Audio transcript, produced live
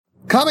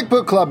Comic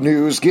Book Club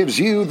News gives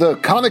you the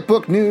comic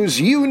book news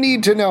you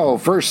need to know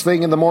first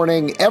thing in the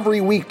morning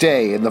every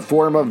weekday in the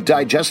form of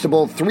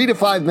digestible 3 to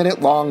 5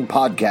 minute long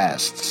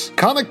podcasts.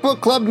 Comic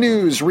Book Club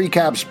News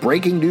recaps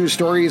breaking news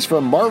stories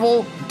from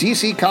Marvel,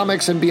 DC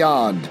Comics, and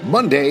beyond,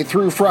 Monday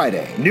through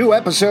Friday. New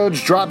episodes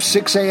drop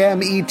 6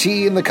 a.m. ET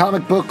in the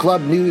Comic Book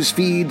Club News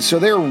feed, so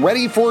they're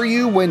ready for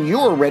you when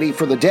you're ready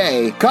for the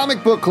day.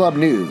 Comic Book Club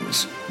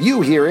News.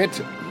 You hear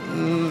it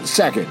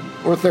second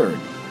or third,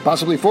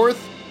 possibly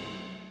fourth.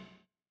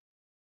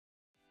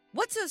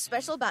 What's so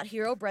special about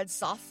Hero Bread's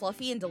soft,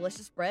 fluffy, and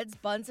delicious breads,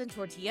 buns, and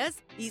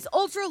tortillas? These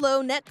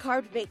ultra-low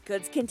net-carb baked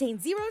goods contain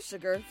zero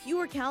sugar,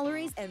 fewer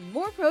calories, and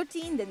more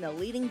protein than the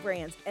leading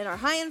brands, and are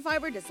high in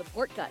fiber to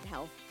support gut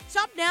health.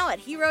 Shop now at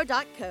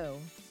hero.co.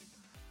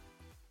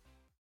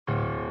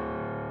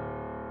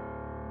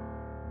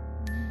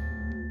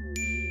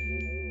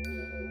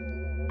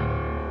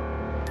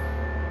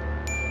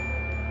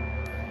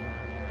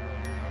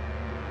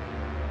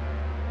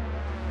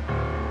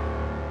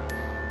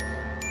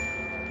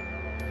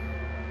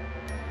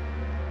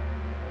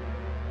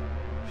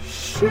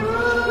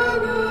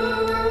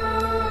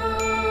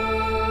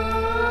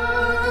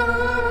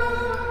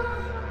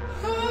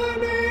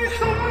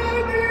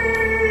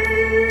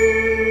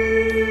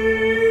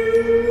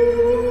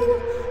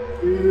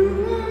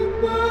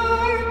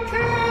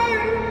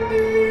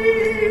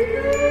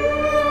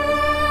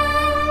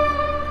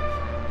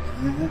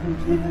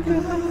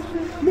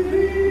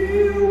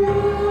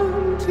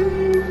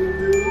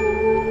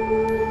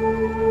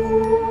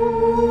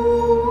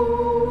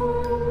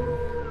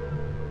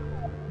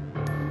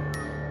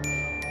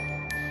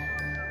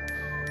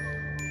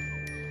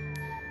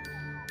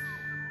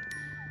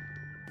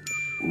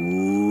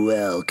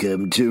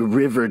 Welcome to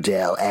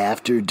Riverdale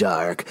After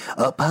Dark,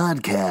 a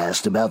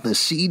podcast about the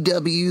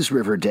CW's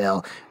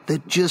Riverdale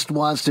that just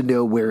wants to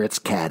know where its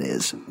cat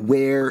is.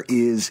 Where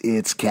is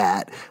its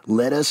cat?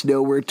 Let us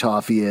know where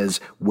Toffee is.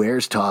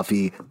 Where's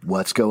Toffee?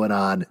 What's going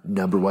on?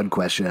 Number one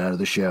question out of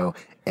the show.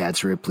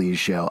 Answer it, please,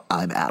 show.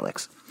 I'm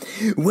Alex.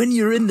 When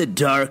you're in the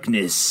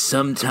darkness,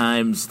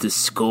 sometimes the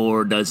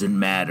score doesn't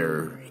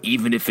matter,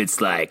 even if it's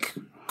like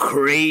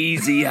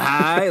crazy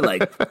high,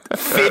 like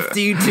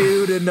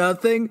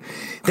 52-0.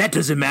 That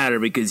doesn't matter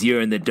because you're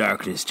in the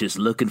darkness just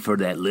looking for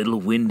that little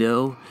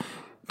window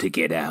to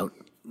get out.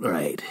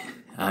 Right.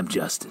 I'm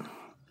Justin.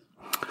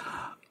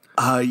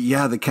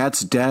 Yeah, the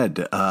cat's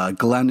dead.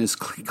 Glenn is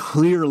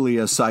clearly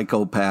a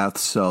psychopath,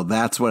 so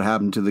that's what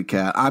happened to the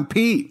cat. I'm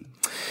Pete.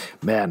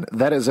 Man,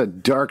 that is a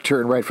dark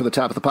turn right for the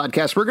top of the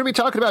podcast. We're going to be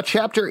talking about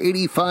Chapter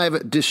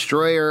 85,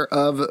 Destroyer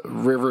of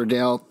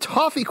Riverdale.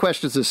 Toffee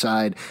questions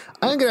aside,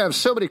 I'm going to have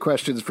so many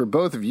questions for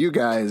both of you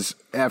guys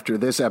after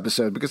this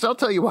episode, because I'll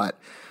tell you what,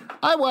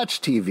 I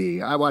watch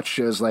TV. I watch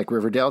shows like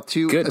Riverdale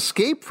to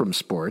escape from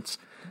sports,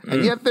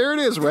 and yet there it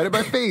is, right in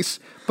my face.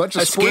 Bunch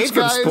of escape sports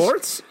guys. From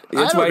sports?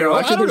 That's why you're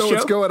watching I don't this know show?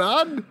 What's going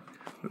on.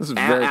 This is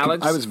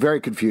Alex, I was very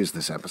confused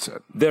this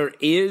episode.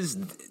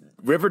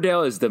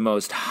 Riverdale is the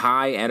most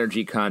high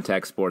energy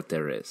contact sport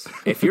there is.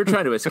 If you're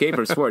trying to escape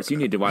from sports, you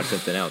need to watch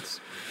something else.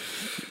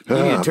 You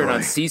need to turn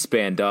on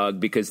C-SPAN, dog,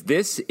 because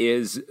this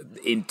is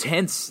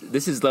intense.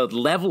 This is the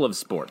level of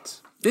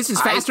sports. This is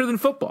faster than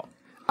football.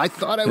 I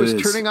thought I was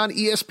turning on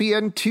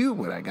ESPN2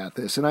 when I got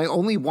this, and I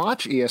only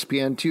watch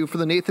ESPN2 for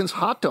the Nathan's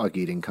hot dog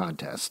eating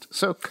contest.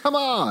 So come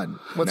on.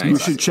 You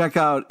should check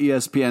out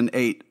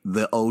ESPN8,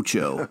 The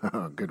Ocho.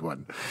 Oh, good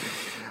one.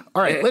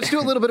 All right, let's do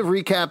a little bit of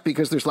recap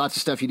because there's lots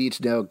of stuff you need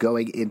to know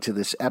going into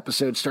this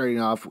episode, starting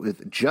off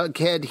with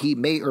Jughead. He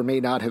may or may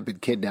not have been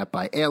kidnapped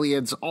by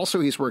aliens.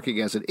 Also, he's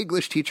working as an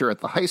English teacher at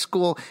the high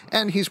school,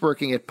 and he's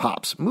working at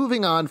Pops.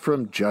 Moving on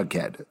from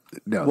Jughead.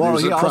 No, well,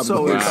 he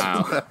also is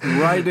Wow.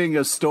 writing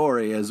a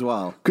story as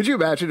well. Could you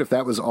imagine if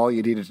that was all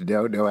you needed to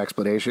know? No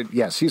explanation?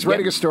 Yes, he's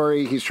writing a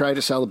story. He's trying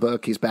to sell a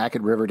book. He's back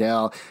in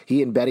Riverdale.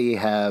 He and Betty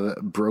have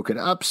broken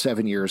up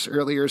 7 years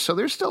earlier, so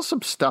there's still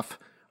some stuff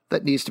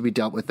that needs to be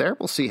dealt with there.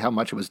 We'll see how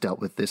much it was dealt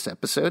with this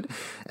episode.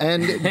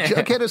 And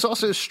Jughead has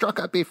also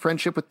struck up a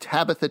friendship with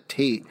Tabitha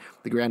Tate,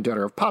 the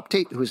granddaughter of Pop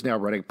Tate, who is now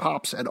running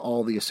Pops and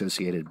all the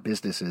associated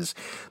businesses.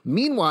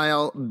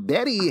 Meanwhile,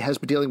 Betty has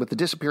been dealing with the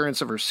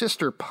disappearance of her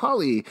sister,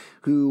 Polly,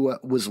 who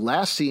was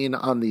last seen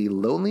on the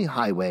Lonely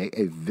Highway,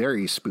 a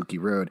very spooky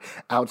road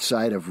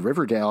outside of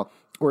Riverdale,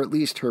 or at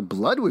least her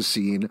blood was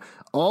seen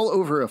all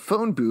over a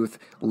phone booth.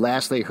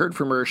 Last they heard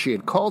from her, she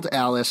had called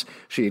Alice,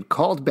 she had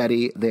called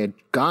Betty, they had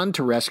gone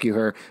to rescue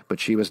her, but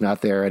she was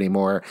not there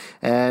anymore.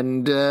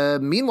 And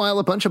meanwhile,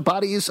 a bunch of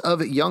bodies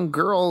of young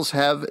girls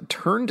have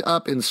turned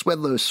up in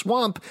Swedlow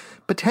Swamp,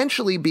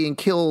 potentially being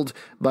killed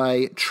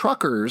by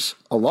truckers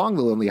along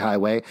the Lonely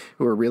Highway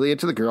who are really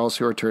into the girls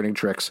who are turning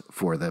tricks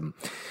for them.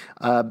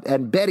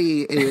 And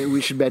Betty,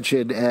 we should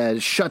mention,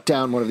 shut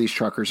down one of these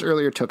truckers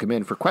earlier, took him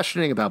in for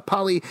questioning about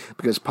Polly,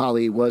 because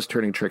Polly was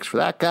turning tricks for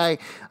that guy,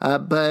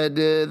 but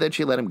then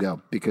she let him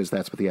go, because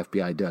that's what the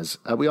FBI does.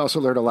 We also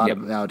learned a lot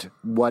about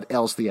what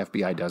else the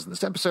FBI does in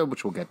this episode,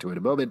 which we'll get to in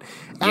a moment.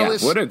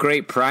 Alice, what a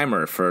great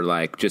primer for,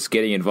 like, just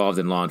getting involved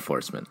in law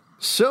enforcement.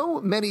 So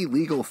many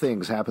legal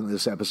things happen in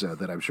this episode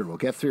that I'm sure we'll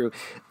get through.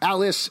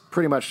 Alice,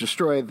 pretty much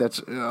destroyed.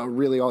 That's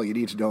really all you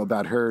need to know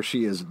about her.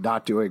 She is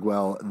not doing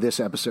well this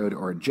episode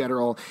or in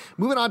general.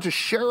 Moving on to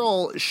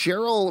Cheryl.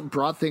 Cheryl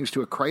brought things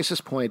to a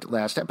crisis point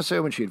last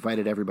episode when she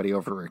invited everybody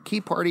over to her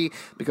key party.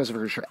 Because of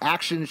her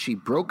actions, she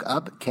broke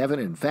up Kevin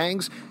and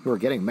Fangs, who are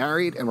getting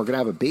married, and we're going to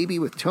have a baby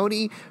with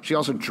Tony. She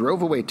also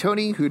drove away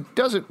Tony, who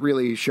doesn't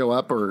really show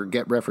up or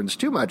get referenced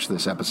too much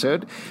this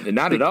episode.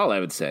 Not at all, I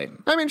would say.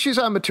 I mean, she's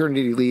on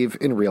maternity leave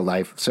in real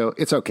life, so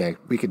it's okay.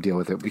 We can deal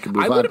with it. We can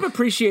move on. I would have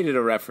appreciated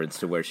a reference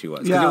to where she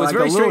was. Yeah, it was like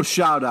very a little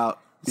strange. shout out.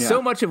 Yeah. So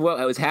much of what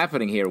was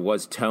happening here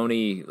was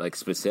Tony, like,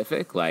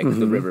 specific, like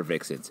the River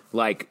Vixens.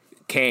 Like,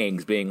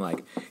 Kangs being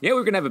like, yeah,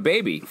 we're going to have a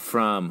baby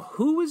from,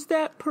 who was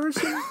that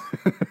person?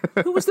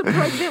 Who was the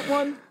pregnant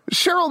one?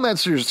 Cheryl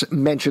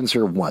mentions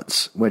her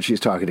once when she's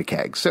talking to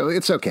Kang, so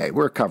it's okay.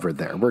 We're covered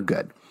there. We're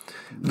good.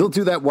 They'll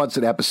do that once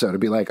an episode and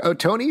be like, oh,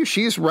 Tony,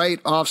 she's right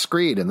off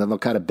screen. And then they'll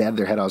kind of bend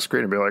their head off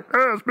screen and be like,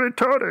 oh, it's me,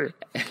 Tony.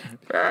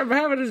 I'm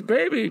having this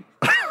baby.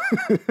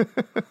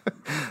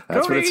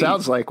 That's what it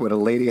sounds like when a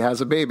lady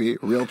has a baby.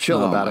 Real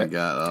chill about it.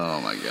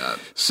 Oh, my God.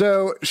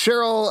 So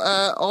Cheryl,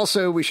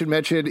 also, we should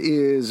mention,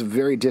 is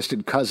very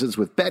distant cousins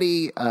with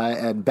Betty.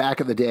 And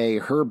back in the day,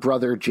 her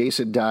brother,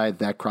 Jason, died.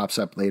 That crops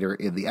up later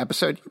in the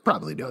episode. You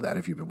probably know that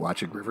if you've been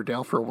watching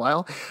Riverdale for a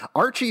while.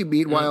 Archie,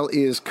 meanwhile,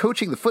 is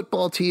coaching the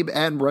football team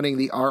and running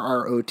the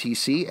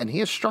RROTC. And he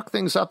has struck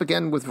things up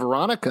again with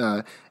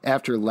Veronica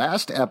after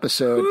last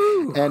episode.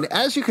 Woo. And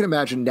as you can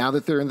imagine, now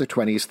that they're in their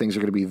 20s, things are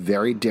going to be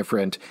very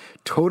different,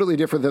 totally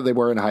different than they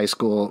were in high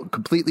school,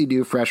 completely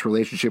new, fresh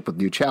relationship with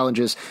new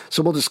challenges.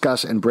 So we'll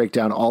discuss and break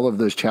down all of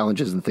those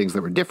challenges and things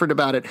that were different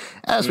about it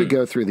as we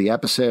go through the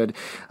episode.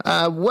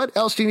 What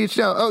else do you need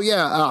to know? Oh,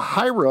 yeah,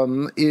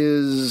 Hiram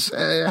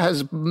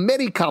has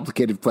many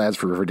complicated plans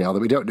for Riverdale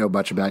that we don't know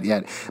much about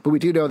yet, but we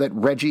do know that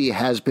Reggie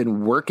has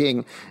been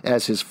working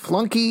as his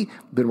flunky,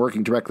 been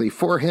working directly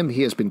for him.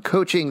 He has been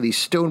coaching the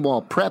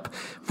Stonewall Prep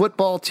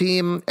football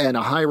team, and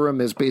Hiram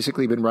has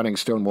basically been running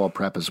Stonewall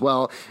Prep as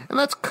well, and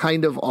that's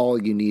kind of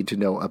all you need to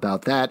know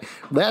about that.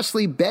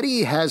 Lastly,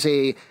 Betty has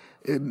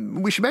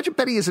we should mention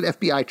Betty is an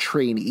FBI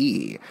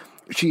trainee.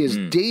 She is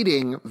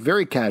dating,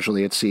 very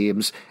casually it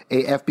seems,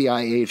 a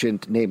FBI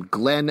agent named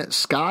Glenn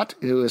Scott,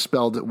 who is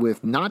spelled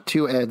with not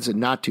two N's and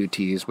not two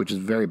T's, which is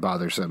very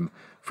bothersome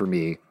for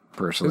me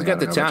personally. Who's got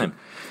the time?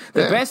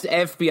 The best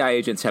FBI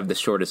agents have the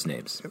shortest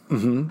names.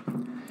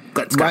 Mm-hmm.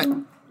 Glenn Scott.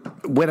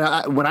 When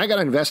I got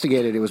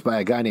investigated, it was by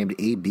a guy named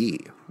A.B.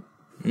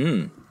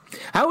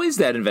 How is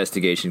that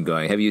investigation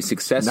going? Have you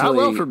successfully... Not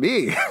well for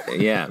me.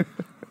 Yeah.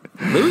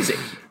 Losing.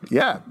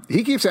 Yeah.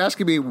 He keeps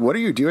asking me, what are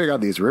you doing on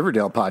these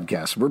Riverdale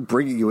podcasts? We're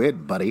bringing you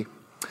in, buddy.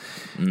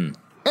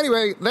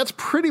 Anyway, that's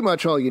pretty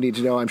much all you need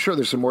to know. I'm sure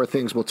there's some more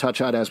things we'll touch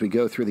on as we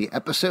go through the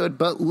episode,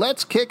 but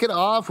let's kick it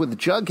off with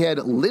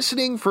Jughead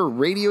listening for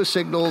radio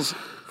signals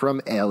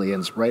from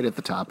aliens right at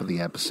the top of the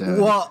episode.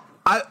 Well,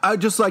 I'd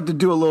just like to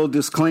do a little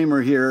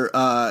disclaimer here.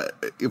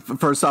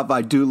 First off,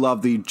 I do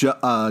love the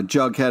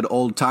Jughead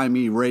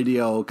old-timey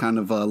radio kind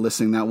of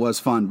listening. That was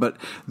fun. But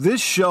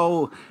this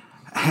show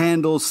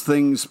handles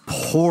things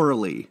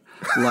poorly.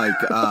 Like,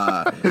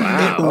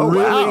 it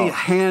really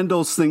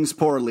handles things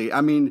poorly.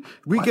 I mean,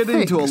 we get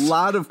into a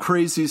lot of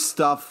crazy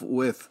stuff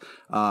with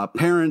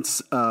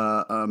parents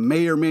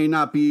may or may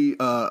not be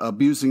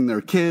abusing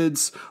their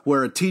kids,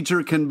 where a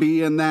teacher can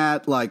be in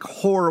that, like,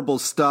 horrible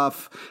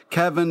stuff.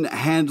 Kevin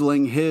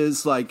handling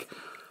his, like,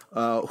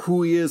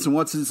 who he is and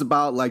what's it's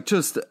about. Like,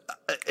 just,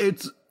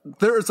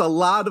 there's a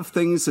lot of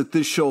things that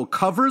this show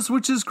covers,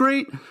 which is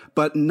great,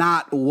 but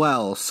not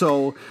well.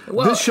 So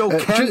this show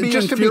can be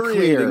just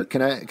infuriating. To be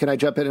clear, can I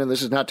jump in? And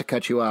this is not to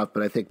cut you off,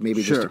 but I think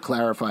maybe just to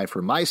clarify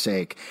for my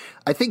sake,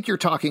 I think you're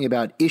talking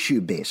about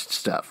issue-based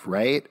stuff,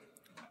 right?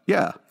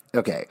 Yeah.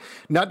 Okay.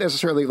 Not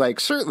necessarily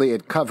certainly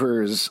it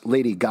covers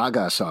Lady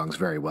Gaga songs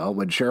very well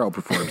when Cheryl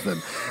performs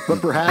them,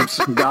 but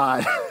perhaps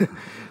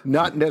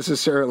not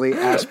necessarily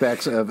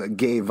aspects of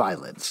gay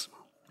violence.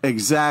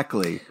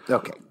 Exactly.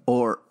 Okay.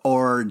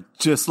 Or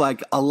just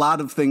like a lot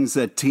of things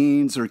that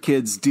teens or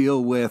kids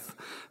deal with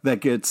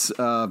that gets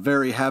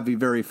very heavy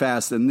very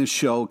fast. And this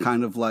show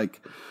kind of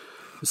like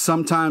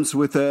sometimes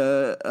with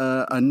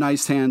a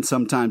nice hand,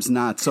 sometimes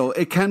not. So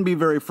it can be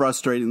very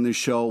frustrating, this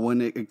show,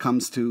 when it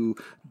comes to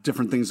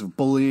different things of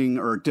bullying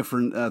or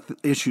different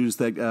issues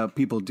that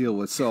people deal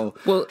with. So,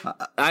 well,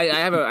 I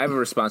have a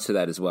response to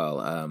that as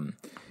well.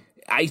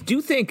 I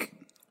do think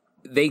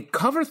they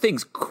cover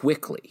things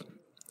quickly.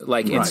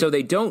 And so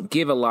they don't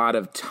give a lot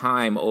of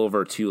time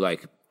over to,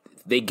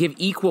 they give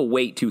equal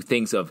weight to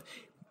things of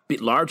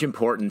large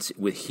importance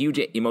with huge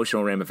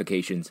emotional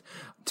ramifications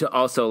to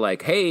also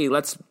hey,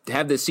 let's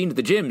have this scene at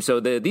the gym so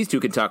these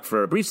two can talk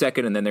for a brief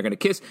second and then they're going to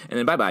kiss and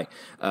then bye-bye.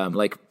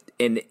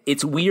 And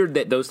it's weird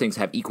that those things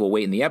have equal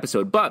weight in the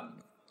episode, but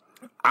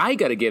I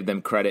got to give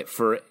them credit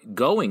for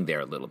going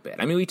there a little bit.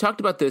 I mean, we talked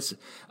about this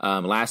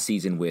last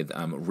season with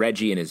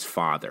Reggie and his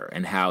father,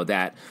 and how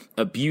that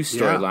abuse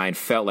storyline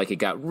felt like it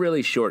got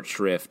really short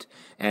shrift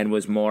and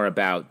was more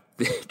about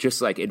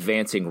just like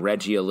advancing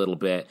Reggie a little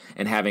bit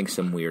and having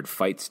some weird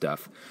fight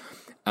stuff.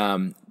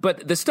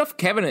 But the stuff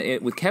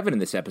with Kevin in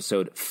this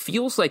episode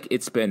feels like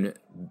it's been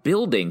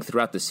building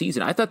throughout the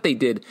season. I thought they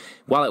did,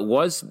 while it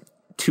was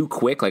too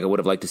quick, like I would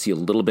have liked to see a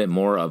little bit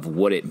more of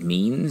what it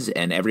means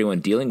and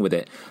everyone dealing with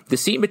it. The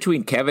scene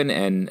between Kevin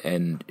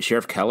and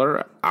Sheriff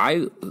Keller,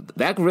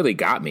 that really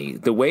got me.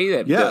 The way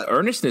that the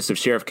earnestness of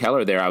Sheriff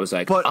Keller there, I was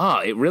like,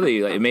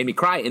 it made me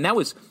cry. And that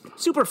was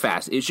super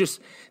fast. It's just,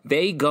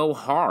 they go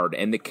hard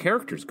and the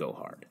characters go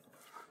hard.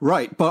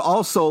 Right. But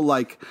also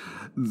like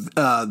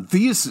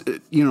these,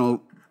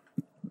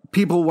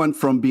 people went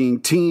from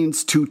being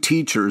teens to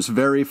teachers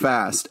very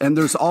fast. And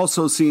there's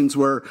also scenes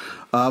where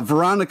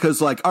Veronica's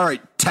like, all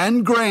right,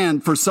 10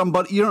 grand for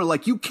somebody,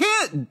 like you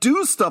can't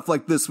do stuff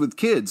like this with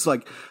kids.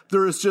 Like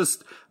there is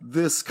just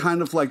this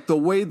kind of like the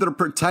way they're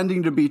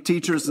pretending to be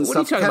teachers and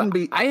stuff can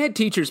be. I had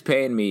teachers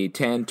paying me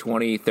 $10,000,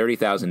 $20,000,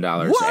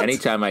 $30,000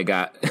 anytime I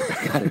got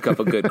a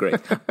couple good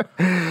grades.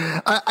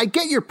 I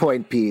get your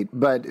point, Pete,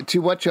 but to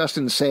what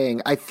Justin's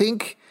saying, I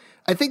think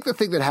the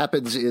thing that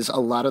happens is a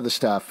lot of the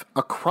stuff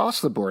across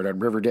the board on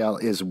Riverdale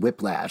is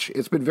whiplash.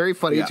 It's been very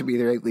funny to me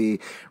lately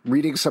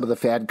reading some of the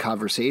fan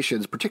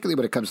conversations, particularly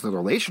when it comes to the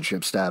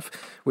relationship stuff,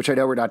 which I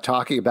know we're not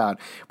talking about,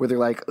 where they're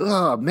like,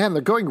 oh, man,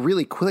 they're going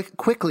really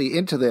quickly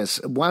into this.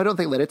 Why don't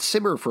they let it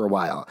simmer for a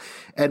while?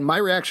 And my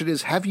reaction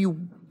is, have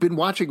you been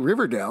watching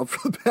Riverdale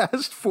for the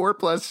past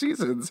 4+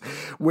 seasons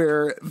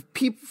where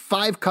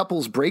 5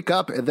 couples break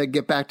up and then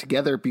get back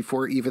together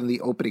before even the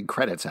opening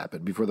credits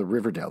happen, before the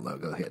Riverdale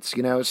logo hits,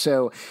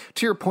 So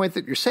to your point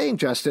that you're saying,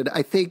 Justin,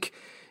 I think,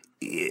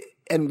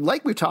 and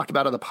like we've talked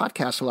about on the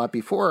podcast a lot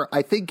before,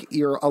 I think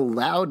you're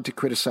allowed to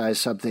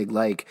criticize something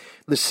like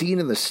the scene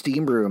in the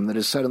steam room that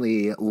is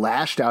suddenly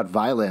lashed out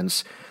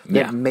violence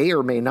that may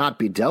or may not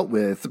be dealt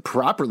with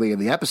properly in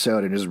the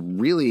episode and is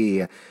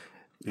really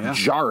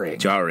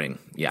jarring.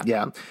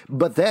 Yeah.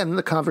 But then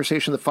the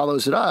conversation that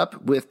follows it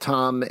up with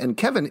Tom and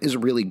Kevin is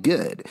really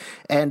good.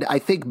 And I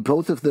think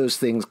both of those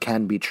things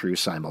can be true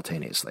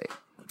simultaneously.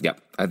 Yeah,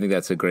 I think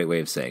that's a great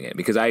way of saying it,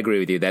 because I agree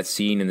with you. That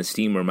scene in the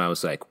steam room, I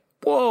was like,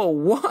 whoa,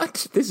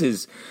 what? This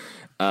is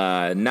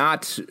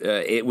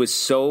it was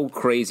so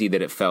crazy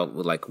that it felt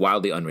like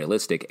wildly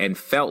unrealistic and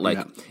felt like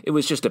it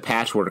was just a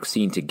patchwork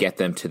scene to get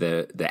them to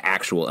the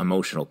actual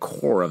emotional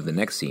core of the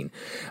next scene.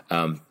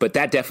 But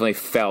that definitely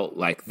felt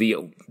like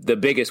the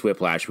biggest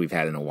whiplash we've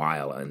had in a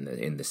while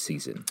in the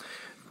season.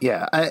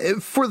 Yeah,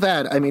 for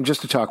that, I mean,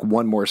 just to talk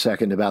one more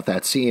second about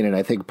that scene, and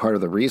I think part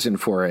of the reason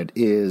for it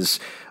is,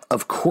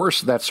 of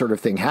course, that sort of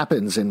thing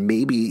happens, and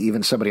maybe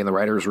even somebody in the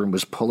writer's room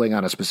was pulling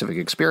on a specific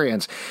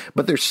experience,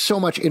 but there's so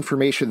much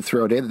information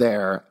thrown in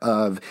there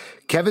of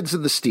Kevin's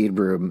in the steam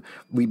room,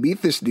 we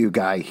meet this new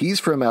guy, he's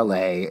from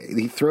L.A.,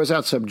 he throws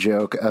out some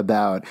joke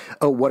about,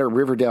 oh, what are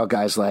Riverdale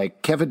guys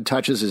like? Kevin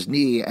touches his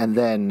knee, and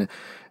then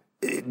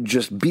it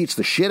just beats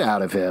the shit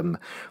out of him.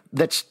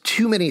 That's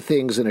too many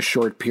things in a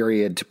short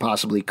period to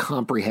possibly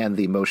comprehend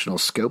the emotional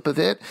scope of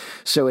it.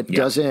 So it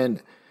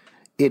doesn't,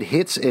 it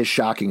hits as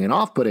shocking and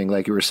off-putting,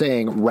 like you were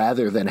saying,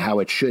 rather than how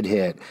it should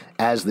hit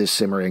as this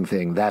simmering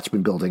thing that's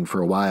been building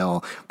for a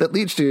while that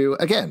leads to,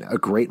 again, a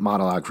great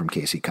monologue from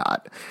Casey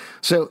Cott.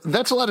 So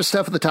that's a lot of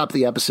stuff at the top of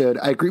the episode.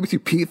 I agree with you,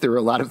 Pete. There were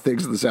a lot of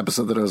things in this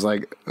episode that I was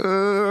like,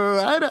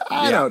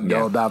 I don't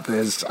know about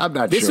this. I'm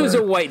not sure. This was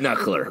a white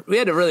knuckler. We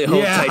had to really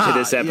hold tight to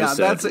this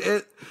episode. Yeah, that's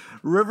it.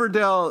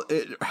 Riverdale,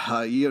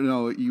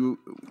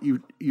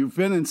 you've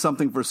been in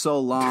something for so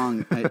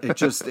long.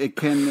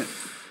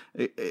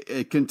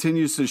 It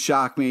continues to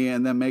shock me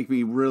and then make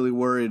me really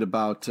worried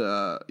about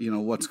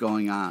what's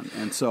going on.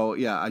 And so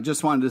I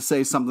just wanted to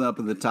say something up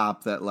at the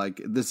top that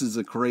like this is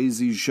a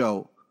crazy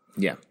show.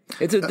 Yeah,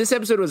 this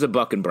episode was a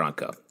buck and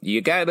bronco.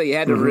 You had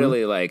to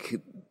really like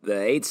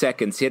the 8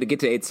 seconds. You had to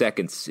get to 8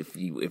 seconds if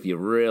you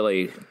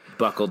really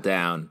buckled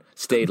down,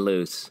 stayed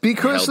loose.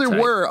 Because there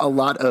were a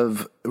lot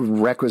of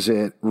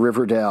requisite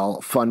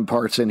Riverdale fun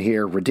parts in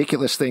here,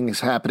 ridiculous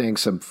things happening,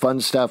 some fun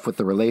stuff with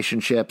the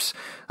relationships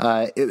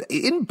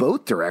in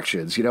both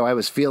directions. I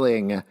was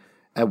feeling,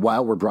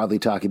 while we're broadly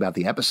talking about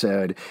the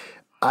episode,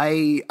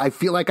 I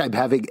feel like I'm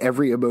having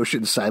every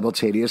emotion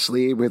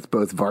simultaneously with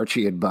both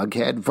Varchi and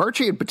Bughead.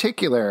 Varchi in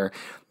particular,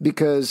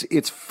 because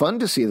it's fun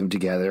to see them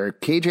together.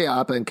 KJ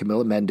Apa and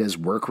Camila Mendez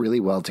work really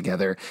well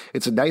together.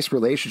 It's a nice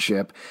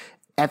relationship.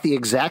 At the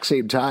exact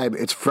same time,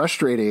 it's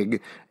frustrating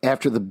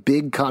after the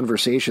big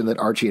conversation that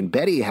Archie and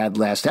Betty had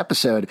last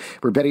episode,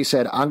 where Betty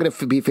said, I'm going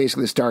to be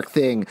facing this dark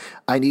thing.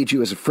 I need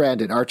you as a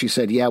friend. And Archie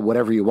said, yeah,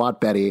 whatever you want,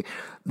 Betty.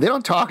 They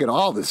don't talk at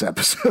all this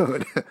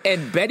episode.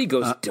 And Betty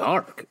goes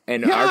dark.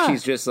 And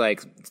Archie's just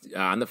like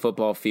on the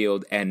football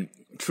field and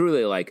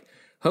truly like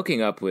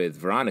hooking up with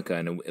Veronica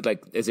and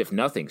like as if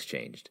nothing's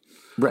changed.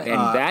 Right. And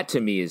that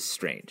to me is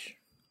strange.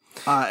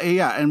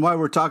 Yeah, and while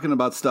we're talking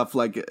about stuff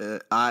like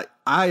I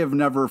have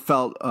never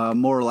felt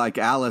more like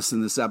Alice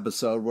in this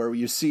episode, where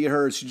you see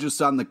her, she's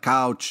just on the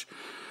couch,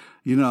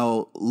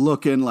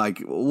 looking like,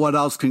 what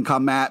else can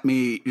come at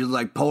me? You're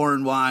like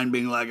pouring wine,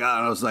 being like,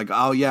 I was like,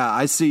 oh yeah,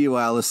 I see you,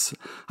 Alice.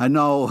 I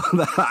know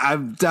that I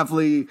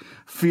definitely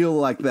feel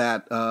like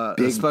that,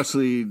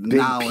 especially big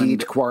now.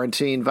 Pete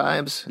quarantine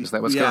vibes. Is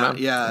that what's going on?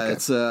 Yeah,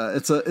 okay.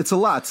 It's a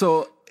lot.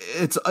 So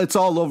it's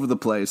all over the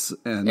place,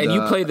 and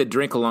you play the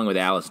drink along with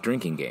Alice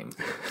drinking game.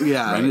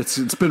 Yeah, right? And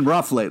it's been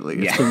rough lately.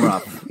 It's been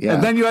rough. Yeah.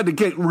 And then you had to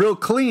get real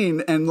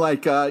clean and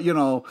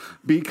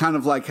be kind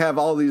of like have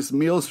all these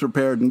meals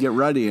prepared and get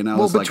ready. And I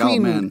was like, oh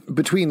man.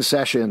 Between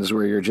sessions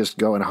where you're just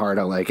going hard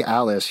on like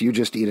Alice, you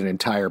just eat an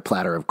entire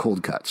platter of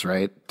cold cuts,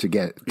 right? To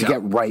get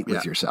right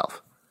with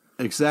yourself.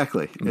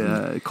 Exactly.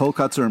 Mm-hmm. Cold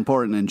cuts are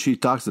important, and she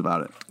talks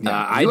about it.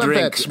 I drink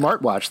that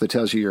smartwatch that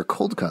tells you your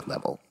cold cut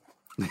level.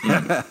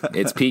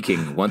 It's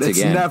peaking once it's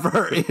again.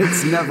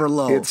 It's never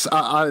low. It's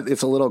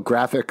a little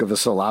graphic of a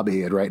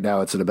salami, and right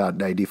now it's at about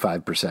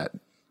 95%.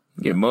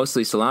 You're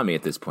mostly salami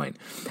at this point.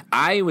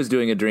 I was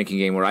doing a drinking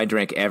game where I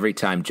drank every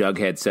time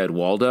Jughead said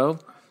Waldo,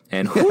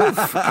 and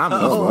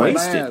I'm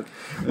wasted. Man.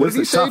 What did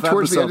he say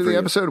towards the end of the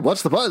episode?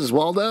 What's the buzz,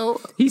 Waldo?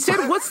 He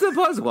said, "What's the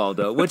buzz,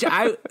 Waldo?" Which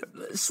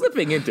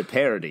slipping into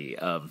parody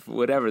of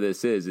whatever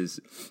this is.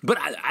 But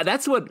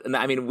that's what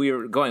we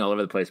were going all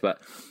over the place, but.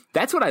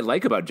 That's what I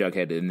like about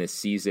Jughead in this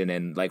season,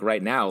 and like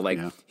right now,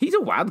 he's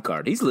a wild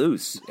card. He's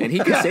loose, and he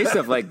can say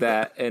stuff like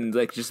that and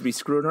like just be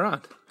screwing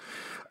around.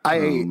 I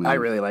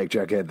really like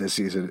Jughead this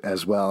season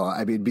as well.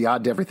 I mean,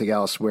 beyond everything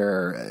else,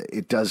 where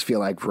it does feel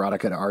like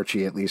Veronica and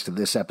Archie, at least in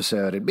this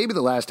episode, and maybe the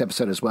last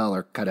episode as well,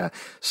 are kind of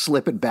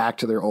slipping back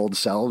to their old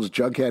selves.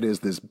 Jughead is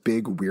this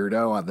big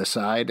weirdo on the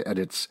side, and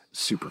it's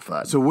super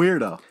fun. It's a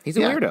weirdo. He's a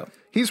weirdo.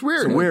 He's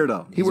weird. He's a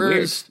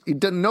weirdo. He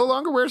no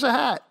longer wears a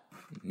hat.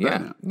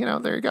 Yeah.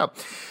 But, there you go.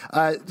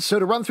 So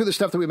to run through the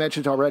stuff that we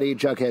mentioned already,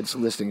 Jughead's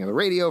listening on the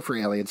radio for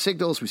alien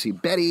signals. We see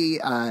Betty.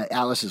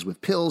 Alice is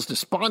with pills,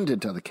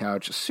 despondent on the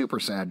couch,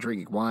 super sad,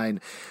 drinking wine.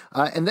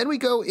 And then we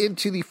go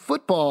into the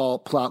football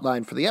plot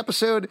line for the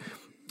episode.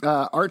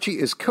 Archie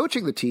is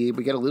coaching the team.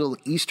 We get a little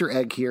Easter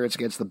egg here. It's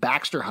against the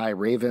Baxter High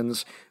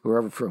Ravens, who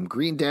are from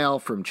Greendale,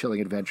 from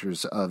Chilling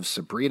Adventures of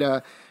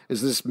Sabrina.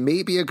 Is this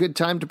maybe a good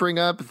time to bring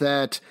up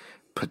that...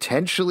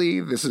 potentially,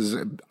 this is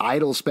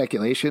idle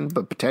speculation,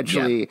 but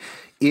potentially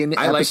in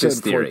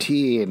episode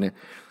 14,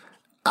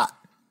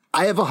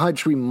 I have a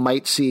hunch we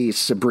might see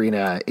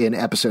Sabrina in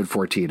episode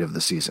 14 of the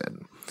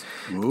season.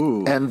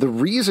 Ooh. And the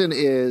reason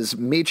is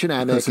Machen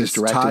Amick is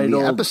directing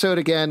the episode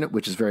again,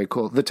 which is very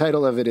cool. The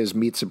title of it is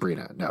Meet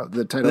Sabrina. No,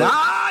 the title...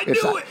 I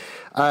knew it!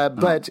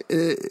 But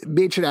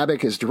Machen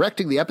Amick is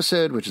directing the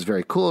episode, which is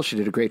very cool. She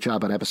did a great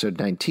job on episode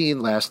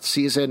 19 last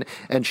season,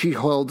 and she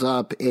holds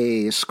up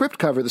a script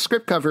cover. The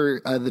script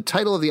cover, the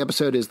title of the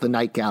episode is The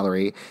Night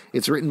Gallery.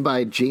 It's written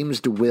by James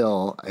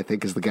DeWill, I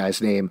think is the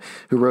guy's name,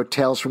 who wrote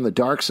Tales from the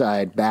Dark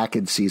Side back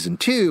in season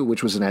 2,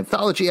 which was an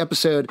anthology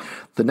episode.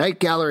 The Night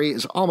Gallery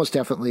is almost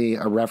definitely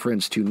a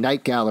reference to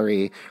Night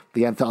Gallery,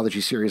 the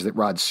anthology series that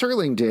Rod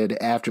Serling did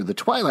after The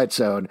Twilight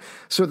Zone.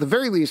 So at the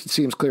very least, it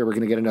seems clear we're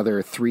going to get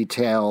another Three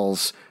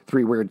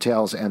Weird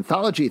Tales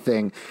anthology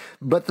thing.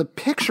 But the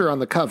picture on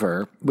the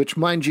cover, which,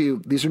 mind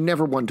you, these are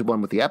never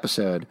one-to-one with the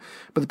episode,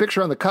 but the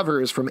picture on the cover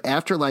is from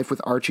Afterlife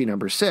with Archie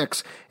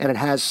 #6, and it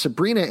has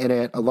Sabrina in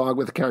it, along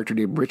with a character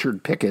named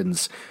Richard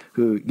Pickens,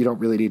 who you don't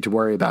really need to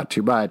worry about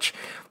too much.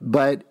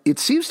 But it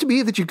seems to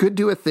me that you could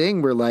do a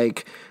thing where,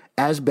 like,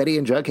 as Betty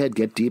and Jughead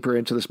get deeper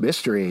into this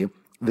mystery,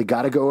 they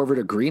got to go over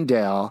to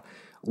Greendale,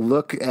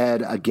 look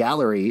at a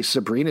gallery.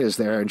 Sabrina is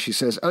there, and she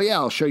says, oh, yeah,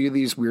 I'll show you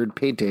these weird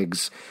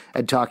paintings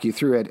and talk you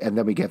through it, and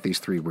then we get these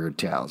 3 weird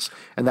tales.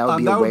 And that would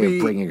be a way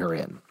of bringing her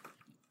in.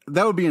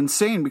 That would be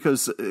insane,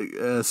 because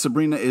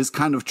Sabrina is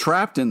kind of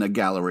trapped in a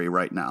gallery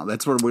right now.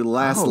 That's where we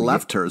last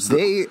left her. So.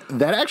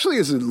 That actually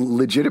is a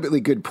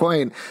legitimately good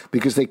point,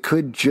 because they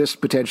could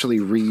just potentially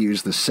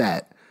reuse the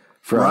set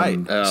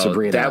from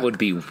Sabrina. That would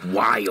be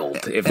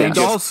wild. If and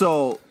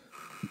also...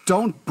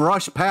 don't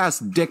brush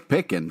past Dick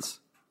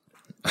Pickens.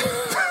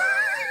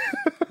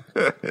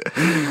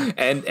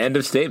 And end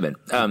of statement.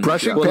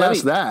 Brushing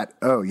past that.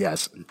 Oh,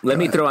 yes. Let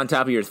me throw on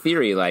top of your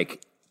theory,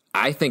 like,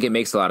 I think it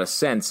makes a lot of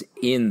sense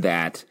in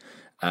that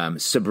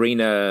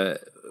Sabrina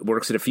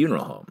works at a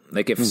funeral home.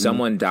 Like, if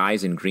someone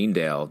dies in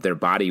Greendale, their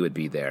body would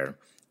be there,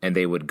 and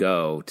they would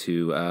go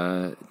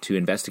to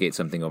investigate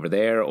something over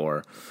there,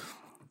 or...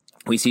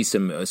 we see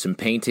some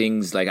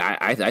paintings. Like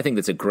I think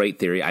that's a great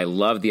theory. I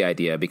love the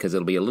idea because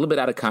it'll be a little bit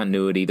out of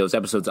continuity. Those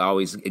episodes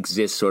always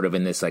exist sort of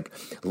in this like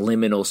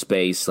liminal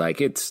space.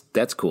 Like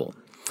that's cool.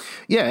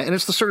 Yeah, and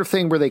it's the sort of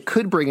thing where they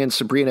could bring in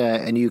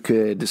Sabrina and you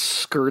could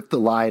skirt the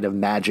line of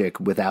magic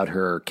without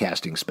her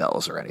casting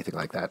spells or anything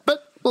like that.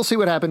 But we'll see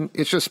what happens.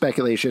 It's just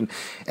speculation.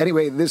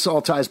 Anyway, this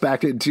all ties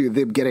back into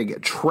them getting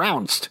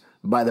trounced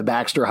by the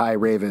Baxter High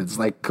Ravens,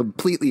 like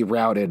completely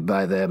routed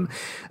by them.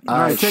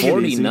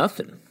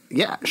 40-0.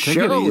 Yeah,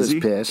 Cheryl is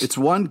pissed. It's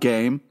one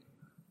game.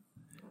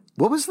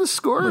 What was the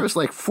score? It was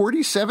like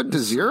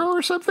 47-0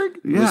 or something?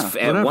 Yeah.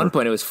 At one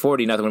point, it was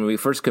 40-0. When we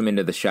first come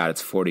into the shot,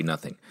 it's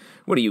 40-0.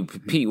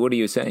 Pete, what are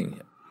you saying?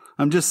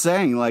 I'm just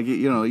saying, like,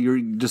 you're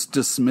just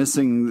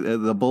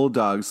dismissing the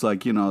Bulldogs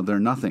like, they're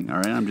nothing, all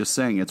right? I'm just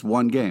saying it's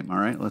one game, all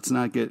right? Let's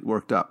not get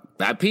worked up.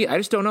 Pete, I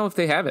just don't know if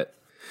they have it.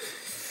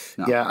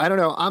 No. Yeah, I don't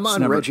know. I'm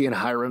on Reggie and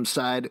Hiram's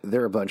side.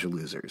 They're a bunch of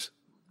losers.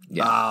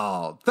 Yeah.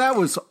 Oh, that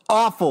was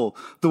awful.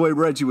 The way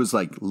Reggie was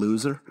like,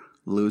 loser.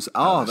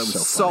 Oh, that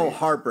was so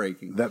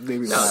heartbreaking. That made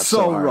me laugh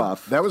so hard.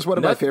 rough. That was one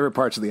of my favorite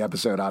parts of the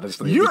episode,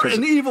 honestly. You're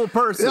an evil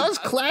person. That was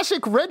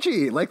classic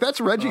Reggie. Like, that's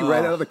Reggie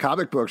right out of the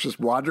comic books, just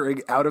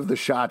wandering out of the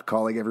shot,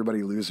 calling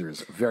everybody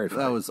losers. Very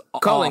funny. That was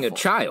calling awful. a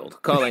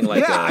child, calling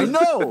like I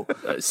know.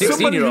 a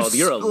 16-year-old,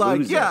 you're a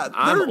loser. Yeah,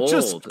 I'm they're old.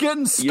 just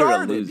getting You're a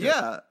started. loser.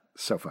 Yeah.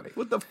 So funny.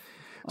 What the...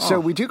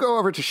 So we do go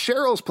over to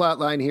Cheryl's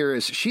plotline here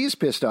as she's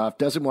pissed off,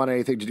 doesn't want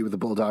anything to do with the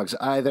Bulldogs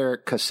either.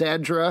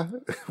 Cassandra,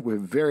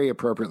 with very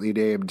appropriately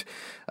named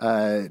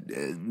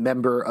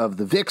member of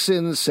the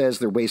Vixens, says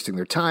they're wasting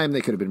their time.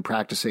 They could have been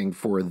practicing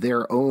for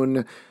their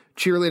own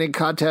cheerleading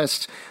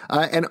contest.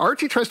 And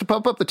Archie tries to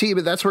pump up the team,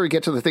 and that's where we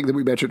get to the thing that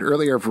we mentioned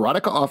earlier.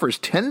 Veronica offers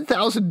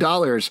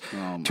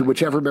 $10,000 to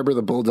whichever member of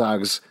the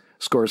Bulldogs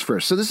scores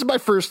first. So this is my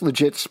first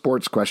legit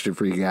sports question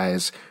for you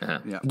guys.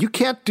 Yeah. You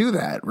can't do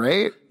that,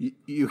 right?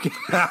 You can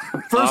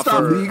first off,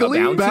 Offer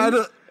legally, a bounty?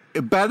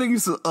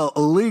 betting's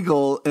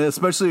illegal,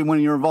 especially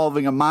when you're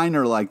involving a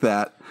minor like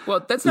that.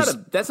 Well, that's not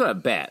a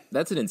bet.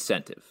 That's an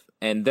incentive.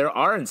 And there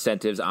are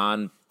incentives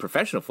on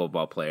professional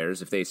football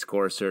players if they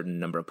score a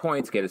certain number of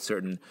points, get a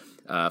certain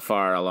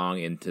far along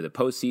into the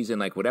postseason,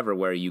 like whatever,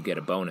 where you get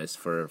a bonus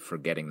for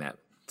getting that.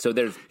 So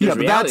there's Yeah,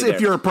 but that's there.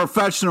 if you're a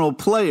professional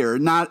player,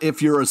 not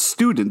if you're a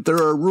student. There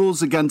are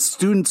rules against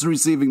students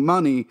receiving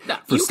money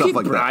for stuff like that.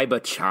 You can bribe a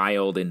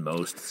child in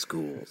most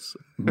schools.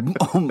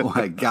 Oh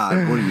my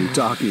God, what are you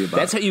talking about?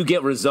 That's how you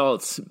get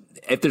results.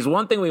 If there's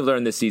one thing we've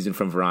learned this season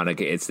from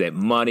Veronica, it's that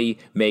money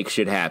makes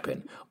shit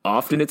happen.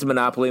 Often it's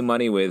Monopoly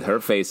money with her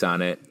face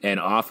on it,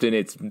 and often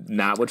it's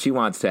not what she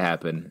wants to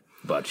happen,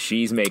 but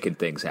she's making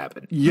things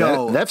happen.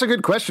 That's a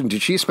good question.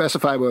 Did she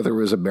specify whether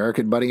it was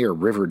American money or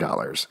river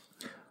dollars?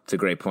 It's a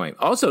great point.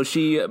 Also,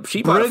 she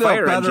bought a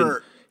fire engine.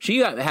 She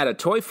had a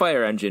toy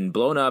fire engine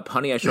blown up,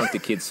 Honey, I Shrunk the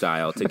Kids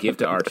style, to give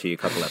to Archie a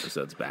couple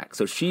episodes back.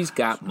 So she's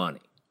got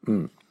money.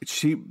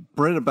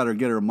 Britta better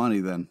get her money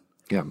then.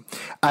 Yeah.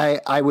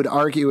 I would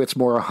argue it's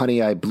more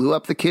Honey, I Blew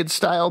Up the Kids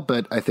style,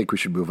 but I think we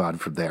should move on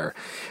from there.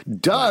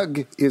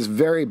 Doug is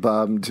very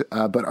bummed,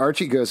 but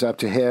Archie goes up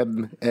to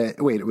him.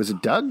 Wait, was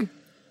it Doug?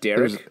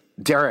 Derek.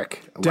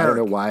 Derek. I don't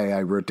know why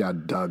I wrote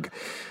down Doug.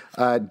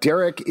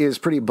 Derek is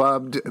pretty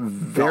bummed.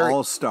 The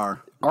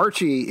all-star.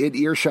 Archie, in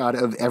earshot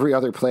of every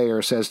other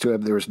player, says to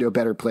him, there was no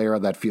better player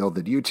on that field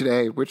than you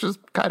today, which is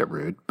kind of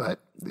rude, but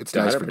it's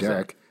nice for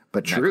Derek.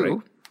 But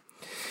true.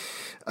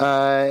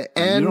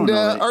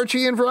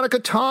 Archie and Veronica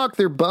talk.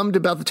 They're bummed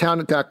about the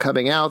town not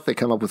coming out. They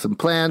come up with some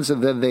plans,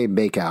 and then they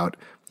make out,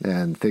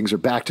 and things are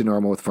back to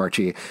normal with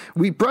Archie.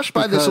 We brushed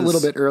by this a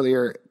little bit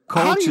earlier.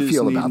 How do you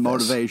feel about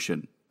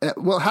motivation? This?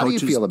 How do you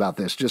feel about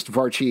this? Just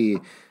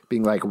Varchi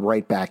being like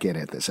right back in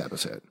it this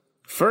episode.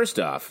 First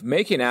off,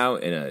 making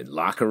out in a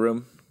locker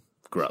room,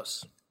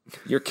 gross.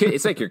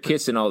 It's like you're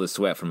kissing all the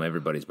sweat from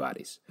everybody's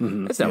bodies.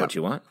 Mm-hmm. That's not what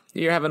you want.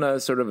 You're having a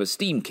sort of a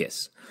steam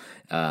kiss.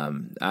 I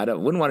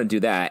wouldn't want to do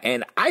that,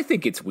 and I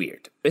think it's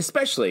weird,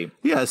 especially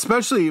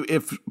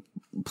if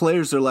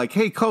players are like,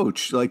 "Hey,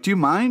 coach, like, do you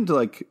mind?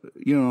 Like,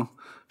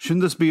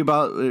 shouldn't this be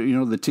about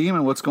the team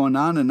and what's going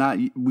on, and not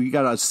we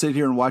got to sit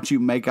here and watch you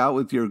make out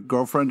with your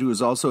girlfriend who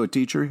is also a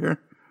teacher here?"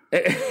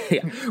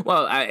 Yeah.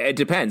 Well, it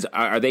depends.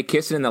 Are they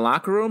kissing in the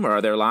locker room, or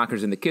are there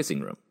lockers in the kissing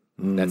room?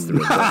 That's the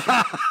real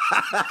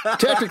question.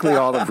 Technically,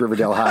 all of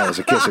Riverdale High is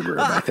a kissing room,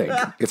 I think.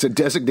 It's a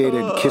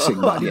designated kissing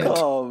monument.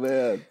 Oh,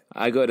 man.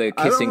 I go to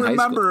kissing high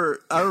school.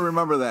 I don't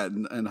remember that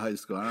in high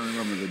school. I don't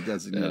remember the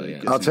designated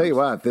kissing I'll tell you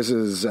what, this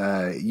is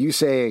you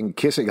saying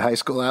kissing high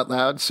school out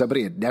loud.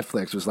 Somebody at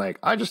Netflix was like,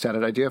 I just had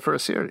an idea for a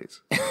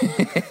series.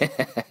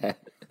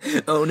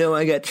 Oh, no,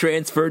 I got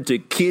transferred to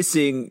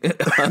kissing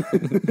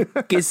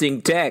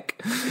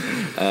tech.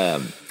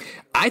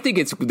 I think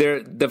it's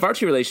the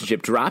Varchi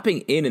relationship dropping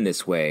in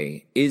this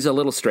way is a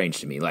little strange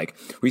to me. Like,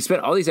 we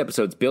spent all these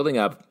episodes building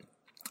up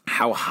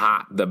how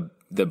hot the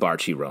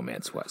Varchi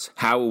romance was,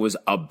 how it was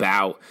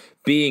about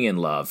being in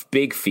love,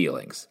 big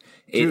feelings.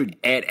 It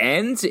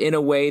ends in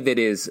a way that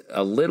is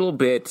a little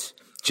bit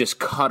just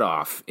cut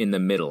off in the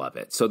middle of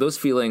it. So those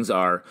feelings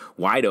are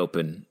wide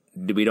open.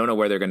 We don't know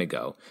where they're going to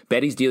go.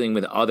 Betty's dealing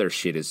with other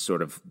shit is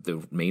sort of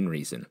the main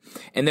reason.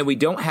 And then we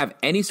don't have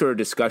any sort of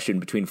discussion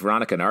between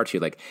Veronica and Archie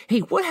like, hey,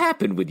 what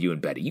happened with you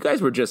and Betty? You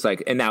guys were just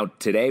like, and now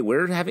today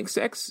we're having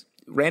sex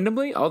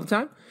randomly all the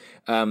time?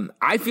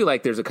 I feel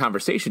like there's a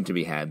conversation to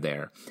be had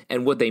there.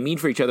 And what they mean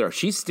for each other,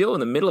 she's still in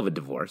the middle of a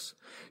divorce.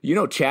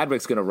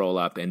 Chadwick's going to roll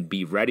up and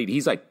be ready.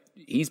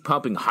 He's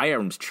pumping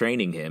Hiram's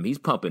training him. He's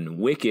pumping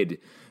wicked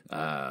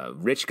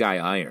rich guy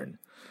iron.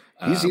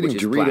 He's eating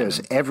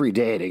Doritos every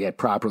day to get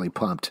properly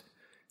pumped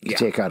to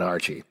take out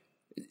Archie.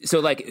 So,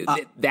 like,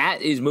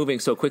 that is moving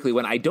so quickly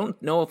when I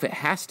don't know if it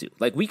has to.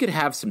 Like, we could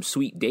have some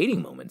sweet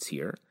dating moments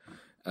here.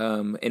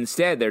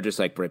 Instead, they're just,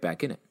 like, right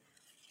back in it.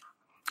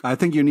 I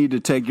think you need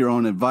to take your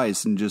own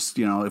advice and just,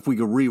 if we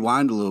could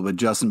rewind a little bit,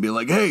 Justin, be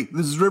like, hey,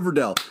 this is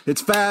Riverdale.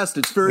 It's fast,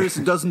 it's furious,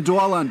 it doesn't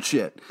dwell on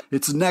shit.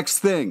 It's the next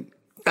thing.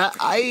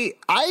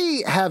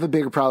 I have a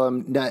bigger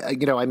problem.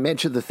 I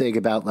mentioned the thing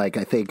about, like,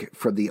 I think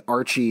from the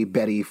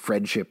Archie-Betty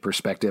friendship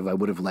perspective, I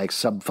would have liked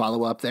some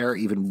follow-up there,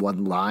 even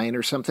one line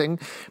or something.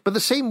 But the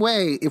same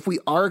way, if we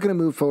are going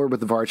to move forward with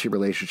the Varchi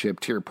relationship,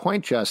 to your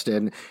point,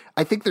 Justin,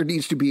 I think there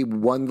needs to be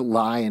one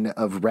line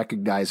of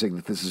recognizing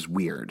that this is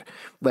weird.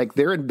 Like,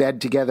 they're in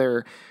bed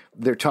together,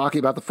 they're talking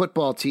about the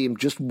football team,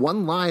 just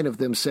one line of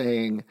them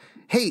saying,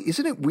 hey,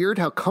 isn't it weird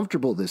how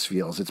comfortable this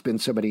feels? It's been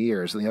so many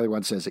years. And the other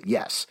one says,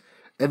 yes.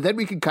 And then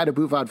we can kind of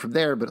move on from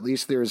there, but at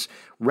least there's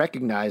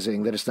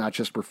recognizing that it's not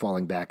just we're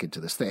falling back into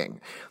this thing.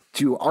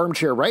 To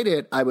armchair write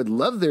it, I would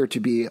love there to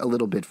be a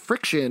little bit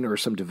friction or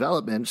some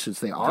development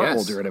since they are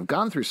older and have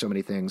gone through so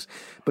many things.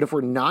 But if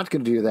we're not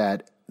going to do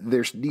that,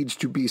 there needs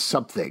to be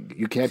something.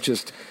 You can't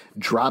just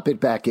drop it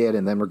back in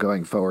and then we're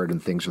going forward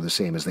and things are the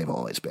same as they've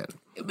always been.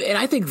 And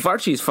I think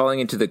Varchi is falling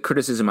into the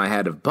criticism I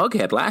had of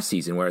Bughead last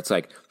season, where it's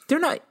like they're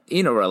not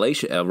in a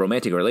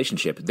romantic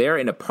relationship. They're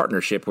in a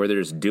partnership where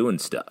they're just doing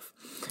stuff.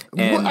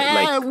 And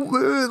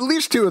at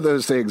least two of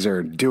those things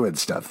are doing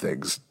stuff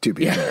things, to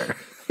be fair.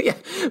 Yeah,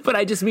 but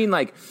I just mean,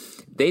 like,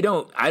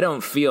 I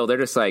don't feel, they're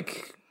just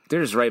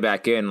right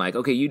back in, like,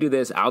 okay, you do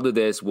this, I'll do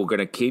this,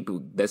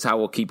 that's how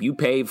we'll keep you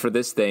paid for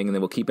this thing, and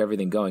then we'll keep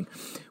everything going.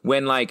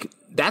 When, like,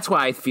 that's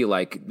why I feel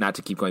like, not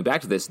to keep going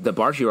back to this, the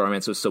Varchi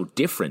romance was so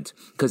different,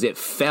 because it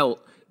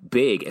felt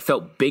big. It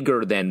felt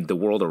bigger than the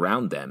world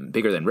around them,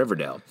 bigger than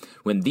Riverdale.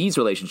 When these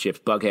relationships,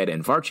 Bughead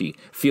and Varchi,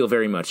 feel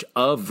very much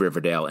of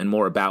Riverdale and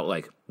more about,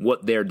 like,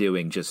 what they're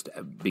doing just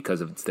because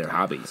of their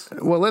hobbies.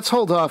 Well, let's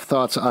hold off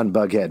thoughts on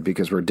Bughead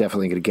because we're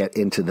definitely going to get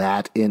into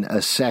that in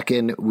a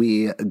second.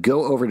 We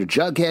go over to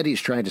Jughead.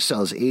 He's trying to sell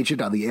his agent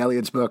on the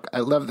Aliens book. I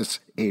love this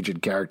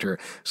agent character.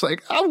 It's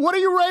like, oh, what are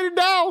you writing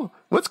now?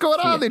 What's going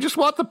on? They just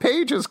want the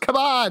pages. Come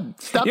on.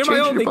 Stop You're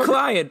changing my only your book.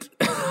 client.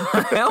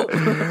 Help.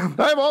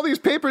 I have all these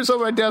papers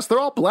on my desk. They're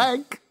all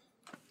blank.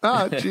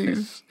 Oh,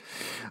 jeez.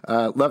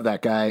 Love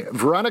that guy.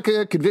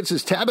 Veronica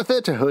convinces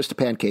Tabitha to host a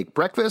pancake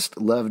breakfast.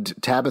 Loved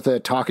Tabitha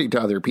talking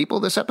to other people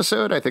this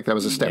episode. I think that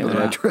was a step in the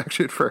right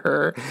direction for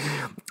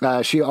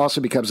her. She also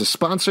becomes a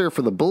sponsor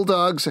for the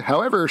Bulldogs.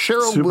 However,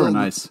 Cheryl Super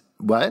nice.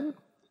 What?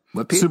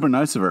 What, Pete? Super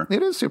nice of her.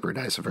 It is super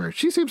nice of her.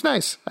 She seems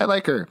nice. I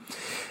like her.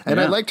 And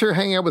I liked her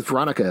hanging out with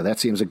Veronica. That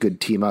seems a good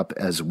team up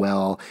as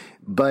well.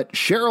 But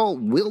Cheryl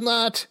will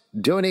not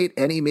donate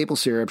any maple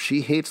syrup.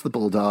 She hates the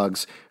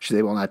Bulldogs.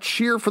 They will not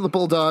cheer for the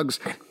Bulldogs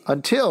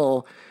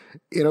until,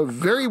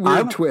 very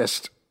weird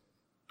twist.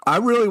 I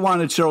really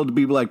wanted Cheryl to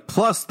be like,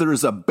 plus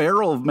there's a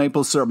barrel of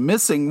maple syrup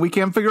missing. We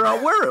can't figure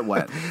out where it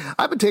went.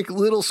 I've been taking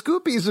little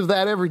scoopies of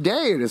that every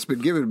day, and it's been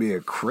giving me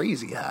a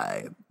crazy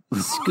high.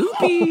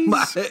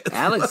 Scoopies.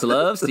 Alex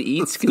loves to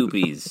eat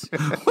Scoopies.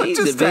 He's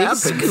a big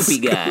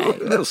Scoopy guy. A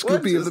little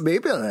Scoopy of the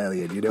Maple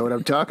Alien. You know what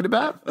I'm talking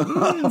about?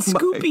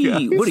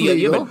 Scoopy. What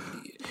do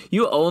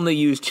you only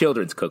use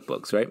children's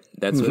cookbooks, right?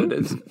 That's what it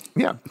is.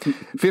 Yeah.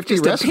 50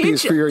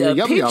 recipes for your yum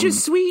yum. A pinch of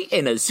sweet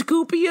and a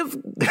scoopy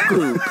of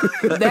goop.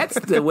 That's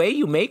the way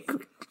you make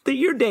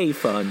your day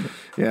fun.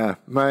 Yeah.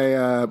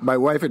 My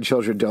wife and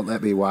children don't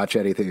let me watch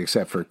anything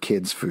except for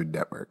Kids Food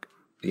Network.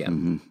 Yeah.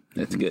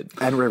 That's good.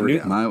 And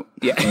Riverdale.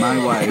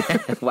 My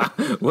wife. Wow.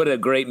 What a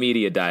great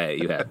media diet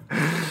you have.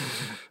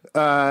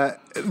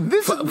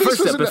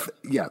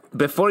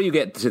 Before you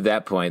get to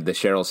that point, the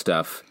Cheryl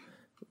stuff,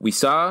 we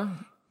saw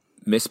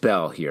Miss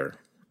Bell here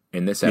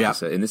in this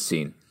episode, in this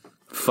scene.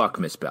 Fuck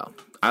Miss Bell.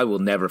 I will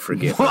never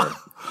forgive her.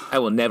 I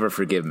will never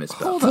forgive Miss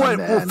Bell.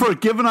 For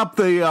giving up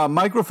the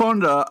microphone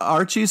to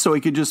Archie so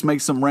he could just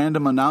make some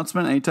random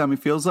announcement anytime he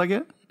feels like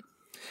it?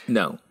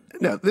 No,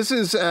 this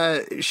is,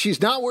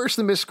 she's not worse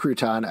than Miss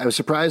Crouton. I was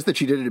surprised that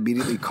she didn't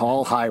immediately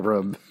call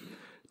Hiram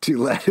to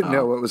let him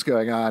know what was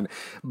going on.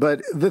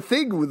 But the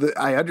thing,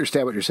 I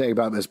understand what you're saying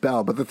about Miss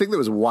Bell, but the thing that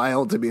was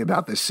wild to me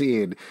about this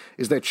scene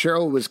is that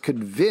Cheryl was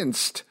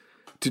convinced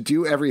to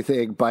do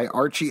everything by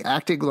Archie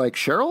acting like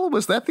Cheryl.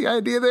 Was that the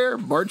idea there?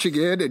 Marching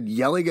in and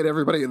yelling at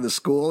everybody in the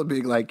school and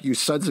being like, you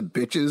sons of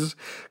bitches,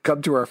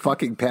 come to our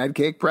fucking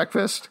pancake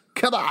breakfast?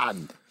 Come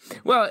on.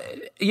 Well,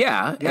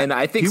 yeah, and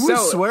I think he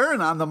was swearing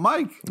on the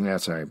mic. Yeah,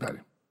 sorry, buddy.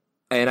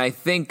 And I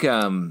think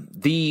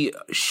the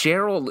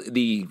Cheryl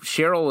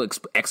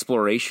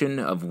exploration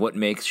of what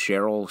makes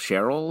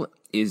Cheryl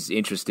is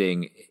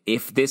interesting.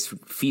 If this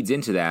feeds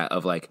into that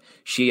of like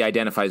she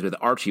identifies with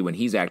Archie when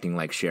he's acting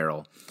like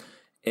Cheryl,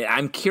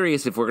 I'm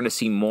curious if we're going to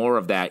see more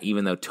of that,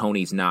 even though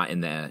Tony's not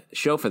in the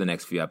show for the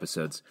next few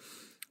episodes.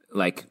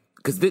 Like,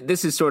 because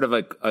this is sort of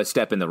a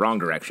step in the wrong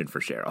direction for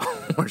Cheryl,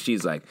 where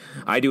she's like,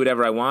 I do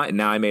whatever I want, and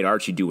now I made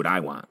Archie do what I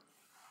want.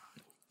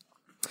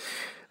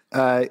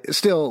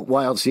 Still,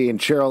 wild scene.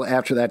 Cheryl,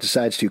 after that,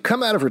 decides to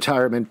come out of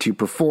retirement to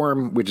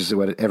perform, which is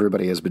what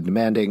everybody has been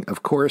demanding,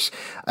 of course.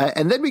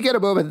 And then we get a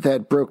moment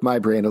that broke my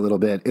brain a little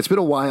bit. It's been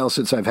a while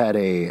since I've had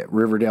a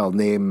Riverdale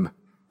name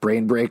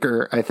brain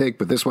breaker, I think,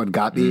 but this one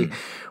got me,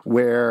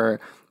 where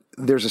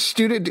there's a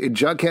student in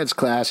Jughead's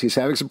class. He's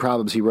having some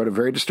problems. He wrote a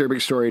very disturbing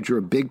story, drew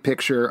a big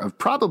picture of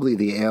probably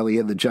the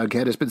alien that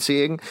Jughead has been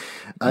seeing.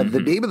 The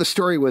name of the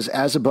story was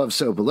As Above,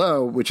 So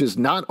Below, which is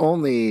not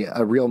only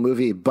a real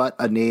movie, but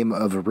a name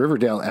of a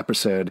Riverdale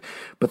episode.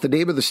 But the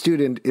name of the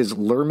student is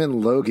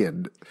Lerman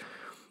Logan.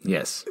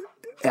 Yes.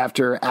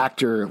 After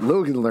actor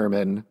Logan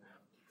Lerman.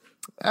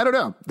 I don't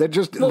know.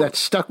 That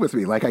stuck with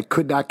me. Like, I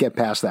could not get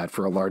past that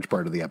for a large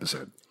part of the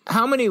episode.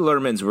 How many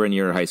Lermans were in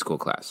your high school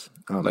class?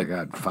 Oh, my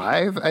God.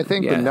 5, I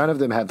think, but none of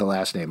them had the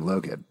last name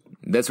Logan.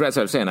 That's what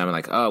I'm saying. I'm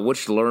like,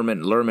 which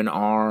Lerman? Lerman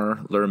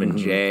R, Lerman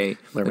J.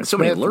 Lerman so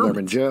Smith, many Lermans.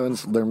 Lerman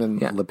Jones,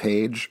 Lerman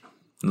LePage.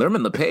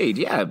 Lerman LePage,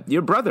 yeah.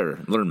 Your brother,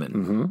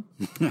 Lerman.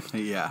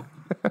 Yeah.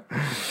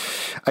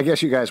 I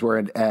guess you guys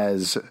weren't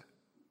as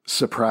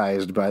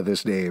surprised by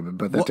this name,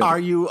 but Are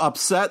you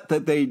upset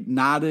that they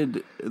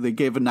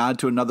gave a nod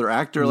to another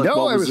actor? Like,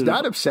 no, I was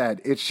not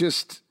upset. It's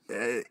just,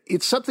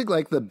 it's something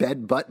like the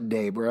Ben Button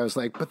name where I was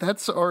like, but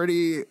that's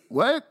already,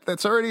 what?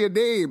 That's already a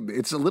name.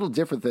 It's a little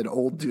different than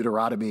Old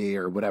Deuteronomy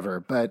or whatever,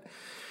 but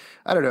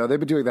I don't know. They've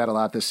been doing that a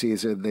lot this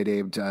season. They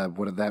named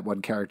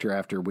one character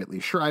after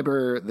Whitley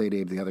Schreiber. They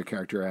named the other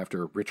character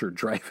after Richard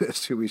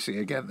Dreyfuss, who we see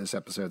again this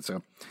episode.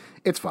 So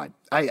it's fine.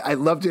 I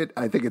loved it.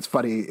 I think it's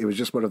funny. It was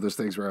just one of those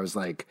things where I was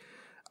like,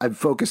 I'm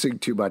focusing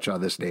too much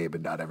on this name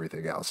and not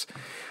everything else.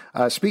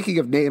 Speaking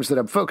of names that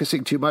I'm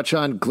focusing too much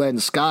on, Glenn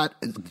Scott,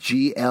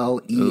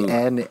 Glenscot,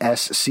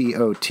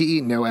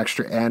 no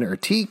extra N or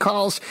T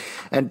calls,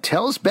 and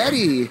tells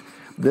Betty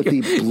that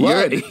the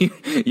blood...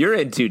 You're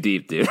in too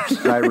deep, dude.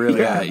 I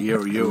really Yeah,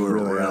 am. you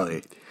were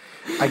really.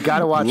 I got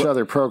to watch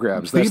other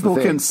programs. That's People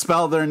the thing. can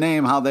spell their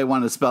name how they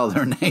want to spell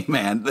their name,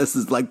 man. This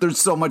is like, there's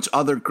so much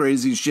other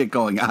crazy shit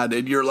going on,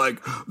 and you're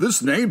like,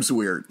 this name's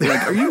weird.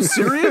 Like, are you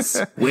serious?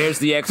 Where's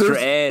the extra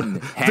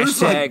N?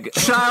 There's like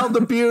Hashtag child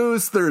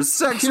abuse, there's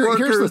sex Here's the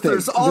workers, thing.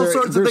 there's all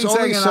sorts of There's things only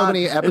hanging so on,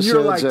 many and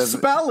you're like, episodes of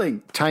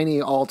spelling.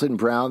 Tiny Alton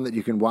Brown that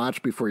you can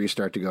watch before you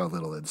start to go a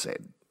little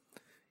insane.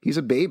 He's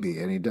a baby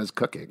and he does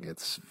cooking.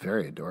 It's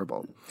very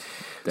adorable.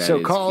 So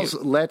Calls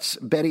lets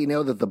Betty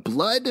know that the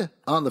blood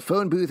on the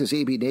phone booth is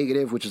AB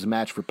negative, which is a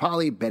match for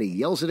Polly. Betty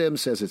yells at him,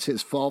 says it's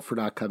his fault for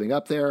not coming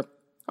up there.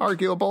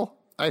 Arguable,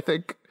 I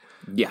think.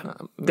 Yeah,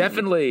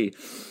 definitely.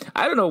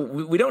 I don't know.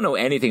 We don't know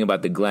anything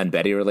about the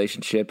Glenn-Betty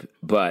relationship,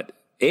 but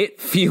it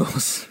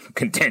feels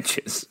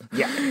contentious.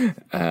 Yeah.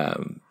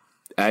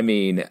 I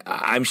mean,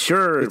 I'm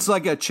sure... It's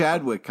like a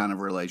Chadwick kind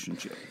of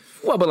relationship.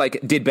 Well, but like,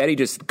 did Betty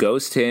just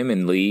ghost him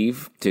and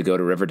leave to go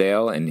to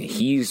Riverdale? And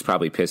he's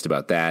probably pissed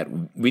about that.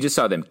 We just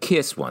saw them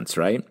kiss once,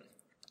 right?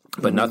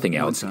 But nothing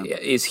else.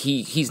 Is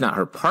he's not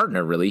her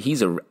partner, really.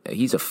 He's a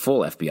full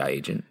FBI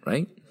agent,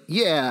 right?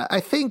 Yeah, I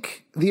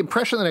think the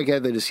impression that I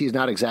get is he's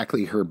not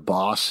exactly her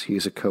boss.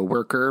 He's a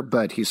coworker,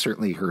 but he's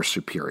certainly her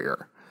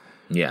superior.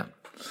 Yeah.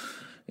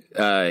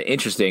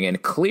 Interesting. And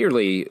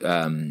clearly,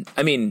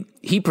 I mean,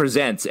 he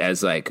presents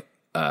as like,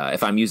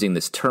 if I'm using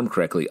this term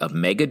correctly, a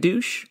mega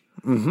douche.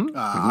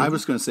 I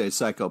was going to say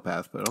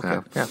psychopath, but okay.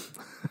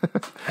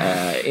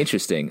 Yeah.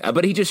 Interesting.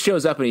 But he just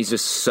shows up and he's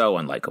just so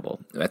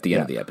unlikable at the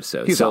end of the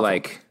episode. He's so awful.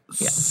 like,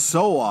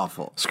 So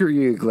awful. Screw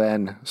you,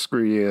 Glenn.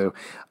 Screw you.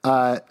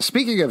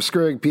 Speaking of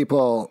screwing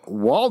people,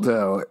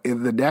 Waldo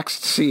in the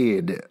next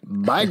scene.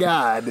 My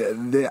God,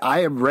 I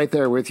am right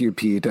there with you,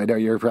 Pete. I know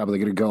you're probably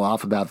going to go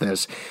off about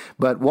this,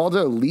 but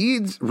Waldo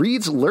reads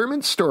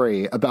Lerman's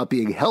story about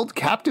being held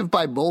captive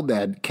by mole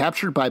men,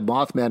 captured by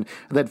Mothmen,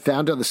 and then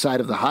found on the side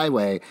of the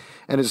highway,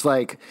 and is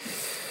like,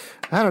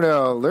 I don't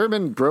know,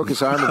 Lerman broke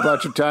his arm a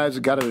bunch of times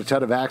and got in a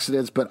ton of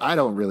accidents, but I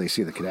don't really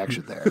see the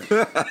connection there.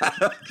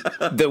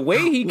 the way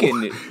he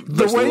can,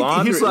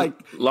 He's like,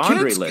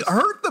 laundry kids list.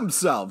 hurt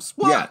themselves.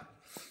 What? Yeah.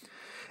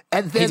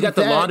 And then He's got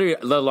the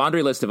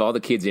laundry list of all the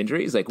kids'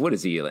 injuries. Like, what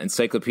is he?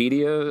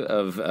 Encyclopedia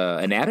of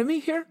anatomy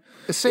here?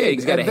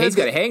 He's got a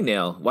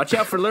hangnail. Watch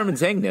out for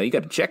Lerman's hangnail. You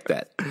got to check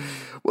that.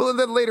 Well, and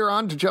then later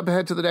on, to jump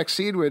ahead to the next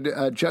scene, when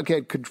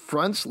Jughead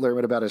confronts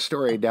Lerman about his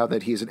story, now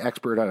that he's an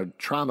expert on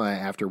trauma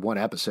after one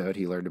episode,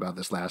 he learned about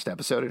this last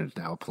episode and is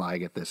now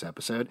applying it this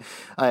episode,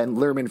 and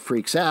Lerman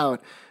freaks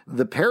out.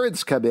 The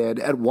parents come in,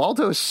 and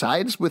Waldo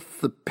sides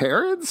with the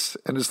parents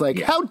and is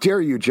like, how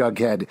dare you,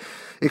 Jughead,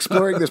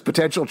 exploring this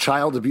potential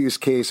child abuse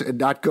case and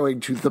not going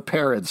to the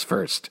parents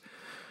first.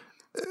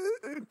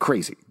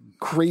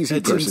 Crazy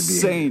It's person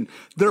insane.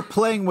 They're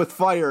playing with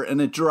fire, and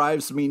it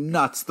drives me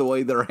nuts the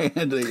way they're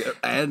handling it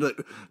and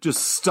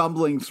just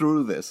stumbling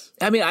through this.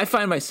 I mean, I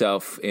find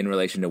myself in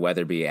relation to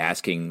Weatherby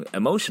asking,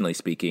 emotionally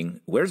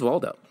speaking, where's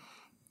Waldo?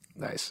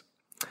 Nice.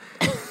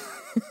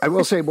 I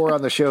will say more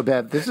on the show,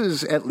 Ben. This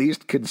is at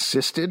least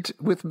consistent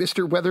with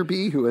Mr.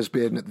 Weatherby, who has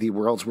been the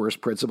world's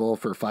worst principal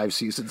for 5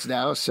 seasons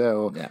now.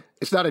 So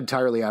it's not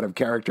entirely out of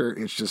character.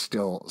 It's just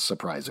still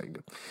surprising.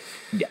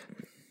 Yeah.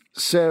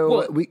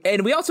 So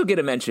we also get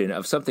a mention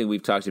of something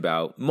we've talked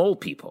about: mole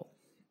people.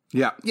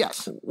 Yeah.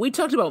 Yes. We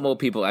talked about mole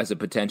people as a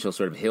potential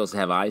sort of hills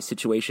have eyes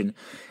situation,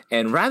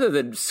 and rather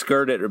than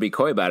skirt it or be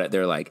coy about it,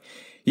 they're like,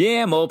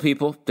 "Yeah, mole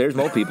people. There's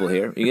mole people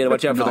here. You got to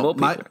watch out for the mole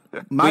people."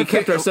 We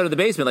kept our son in the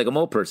basement like a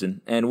mole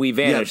person, and we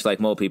vanished like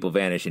mole people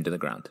vanish into the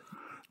ground.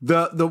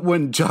 The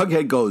when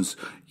Jughead goes,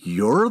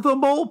 "You're the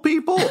mole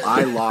people,"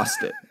 I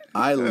lost it.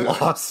 I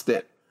lost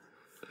it.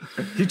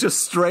 He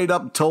just straight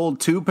up told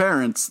two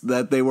parents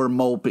that they were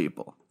mole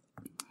people.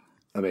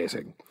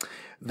 Amazing.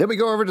 Then we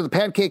go over to the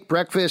pancake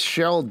breakfast.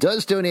 Cheryl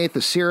does donate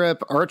the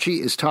syrup. Archie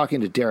is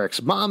talking to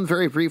Derek's mom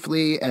very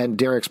briefly, and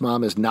Derek's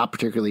mom is not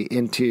particularly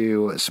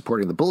into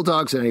supporting the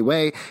Bulldogs in any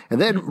way. And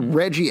then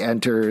Reggie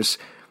enters.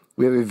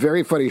 We have a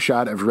very funny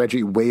shot of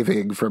Reggie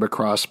waving from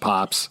across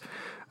Pops,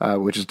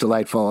 which is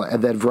delightful.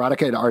 And then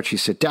Veronica and Archie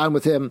sit down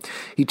with him.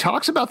 He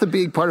talks about them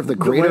being part of the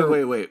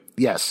greater... Wait.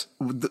 Yes.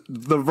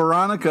 The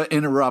Veronica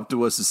interrupt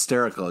was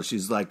hysterical.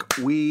 She's like,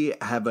 "We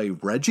have a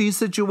Reggie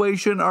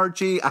situation,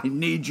 Archie. I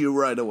need you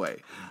right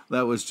away."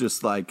 That was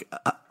just like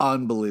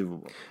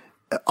unbelievable.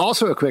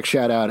 Also, a quick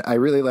shout out. I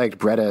really liked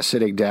Britta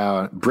sitting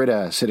down, with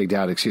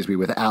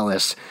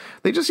Alice.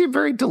 They just seemed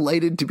very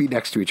delighted to be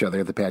next to each other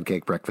at the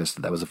pancake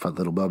breakfast. That was a fun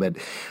little moment.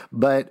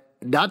 But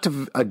not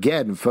to,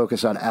 again,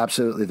 focus on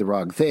absolutely the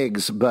wrong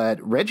things, but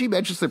Reggie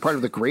mentions they're part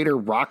of the Greater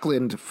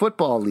Rockland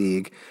Football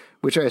League,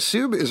 which I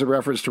assume is a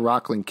reference to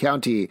Rockland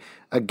County,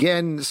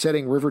 again,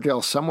 setting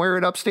Riverdale somewhere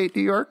in upstate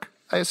New York,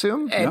 I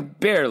assume? And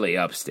barely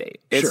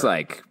upstate. It's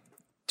like,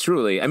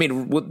 truly, I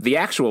mean, the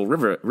actual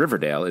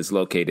Riverdale is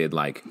located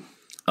like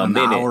a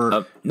minute.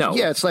 Hour.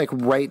 Yeah, it's like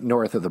right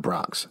north of the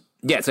Bronx.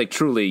 Yeah, it's like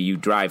truly you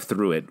drive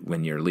through it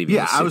when you're leaving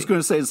the city. I was going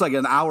to say it's like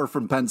an hour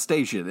from Penn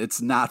Station. It's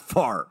not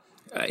far.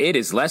 It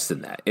is less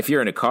than that. If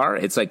you're in a car,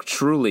 it's like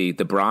truly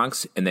the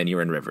Bronx, and then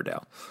you're in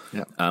Riverdale.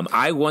 Yeah.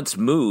 I once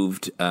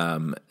moved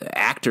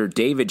actor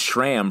David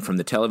Schramm from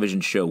the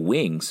television show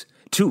Wings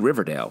to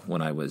Riverdale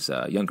when I was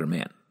a younger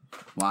man.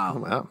 Wow. Oh,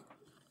 wow.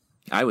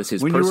 I was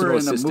his when personal you were in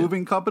assistant. a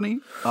moving company?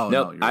 Oh,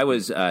 no, I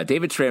was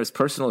David Schramm's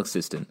personal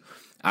assistant.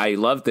 I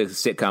loved the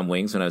sitcom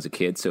Wings when I was a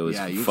kid, so it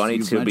was funny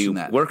to be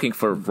working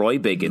for Roy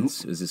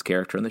Biggins, who's his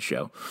character on the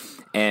show.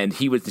 And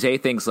he would say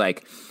things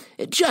like,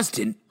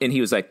 "Justin," and he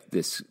was like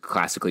this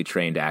classically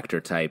trained actor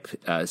type,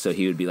 so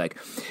he would be like,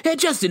 "Hey,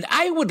 Justin,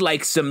 I would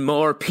like some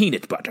more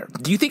peanut butter.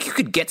 Do you think you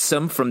could get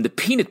some from the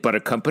peanut butter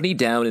company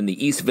down in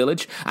the East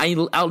Village?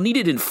 I'll need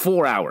it in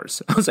 4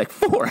 hours." I was like,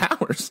 4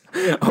 hours?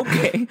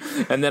 Okay.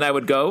 And then I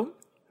would go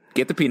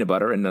get the peanut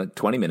butter in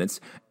 20 minutes,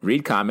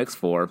 read comics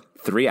for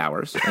 3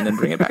 hours, and then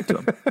bring it back to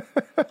him.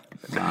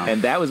 Wow.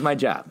 And that was my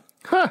job.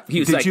 He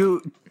was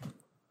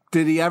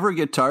Did he ever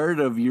get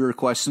tired of your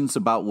questions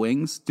about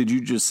Wings? Did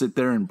you just sit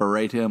there and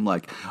berate him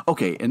like,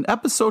 "Okay, in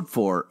episode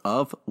 4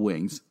 of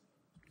Wings"?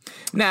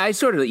 Nah, I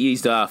sort of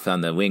eased off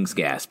on the Wings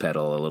gas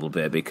pedal a little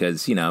bit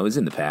because, it was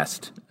in the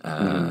past.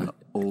 Have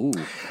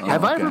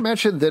I ever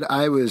mentioned that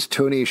I was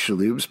Tony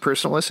Shalhoub's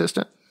personal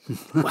assistant?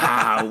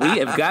 Wow, we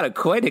have got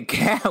quite a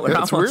gap.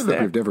 It's weird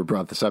that we've never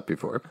brought this up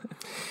before.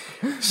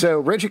 So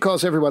Reggie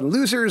calls everyone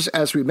losers.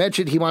 As we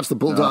mentioned, he wants the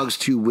Bulldogs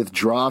to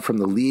withdraw from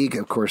the league.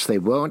 Of course, they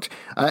won't.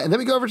 And then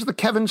we go over to the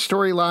Kevin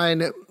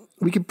storyline.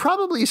 We could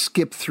probably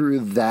skip through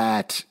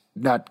that,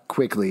 not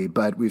quickly,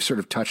 but we've sort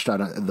of touched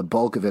on the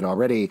bulk of it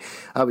already.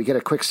 We get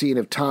a quick scene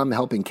of Tom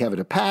helping Kevin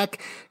to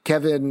pack.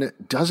 Kevin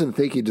doesn't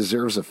think he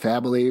deserves a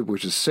family,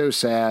 which is so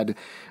sad.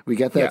 We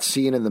get that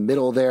scene in the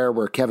middle there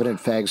where Kevin and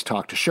Fags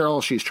talk to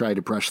Cheryl. She's trying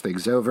to brush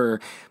things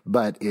over,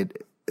 but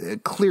it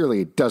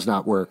clearly does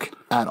not work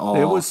at all.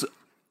 It was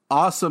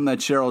awesome that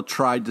Cheryl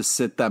tried to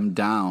sit them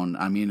down.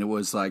 I mean, it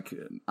was like,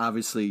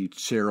 obviously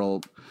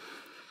Cheryl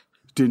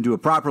didn't do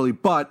it properly,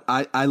 but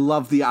I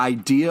love the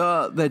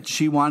idea that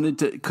she wanted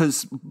to,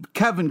 because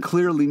Kevin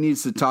clearly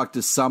needs to talk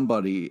to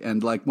somebody.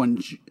 And like when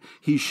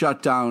he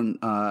shut down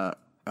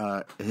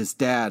his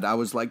dad, I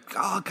was like,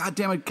 "Oh, God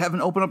damn it,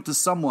 Kevin, open up to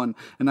someone."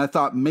 And I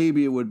thought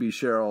maybe it would be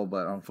Cheryl,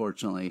 but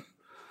unfortunately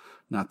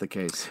not the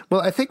case. Well,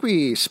 I think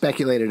we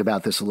speculated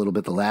about this a little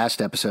bit the last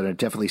episode, and it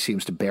definitely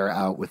seems to bear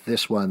out with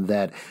this one,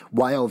 that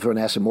while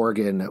Vanessa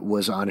Morgan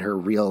was on her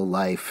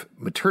real-life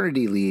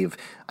maternity leave,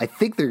 I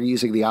think they're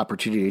using the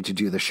opportunity to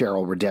do the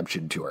Cheryl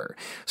redemption tour.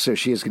 So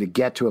she is going to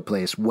get to a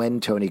place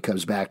when Tony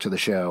comes back to the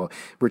show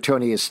where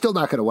Tony is still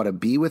not going to want to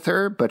be with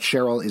her, but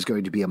Cheryl is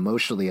going to be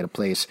emotionally in a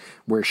place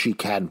where she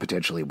can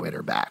potentially win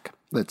her back.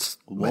 That's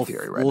my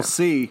theory right now. We'll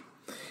see.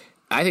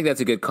 I think that's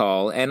a good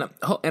call. And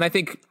I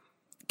think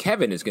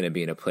Kevin is going to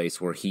be in a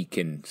place where he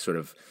can sort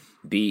of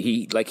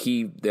be,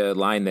 the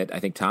line that I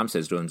think Tom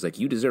says to him is like,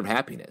 "You deserve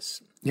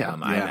happiness."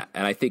 Yeah.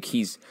 And I think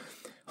he's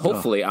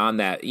hopefully on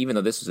that, even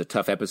though this was a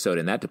tough episode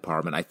in that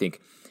department, I think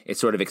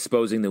it's sort of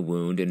exposing the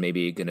wound and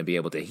maybe going to be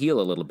able to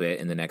heal a little bit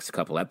in the next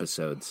couple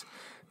episodes.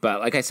 But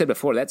like I said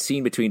before, that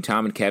scene between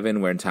Tom and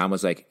Kevin where Tom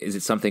was like, is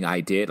it something I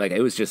did? Like,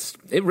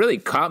 it really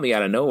caught me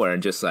out of nowhere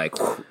and just like,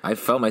 I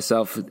felt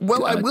myself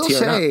Well, I will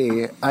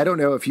say, I don't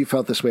know if you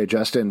felt this way,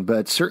 Justin,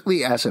 but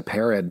certainly as a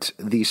parent,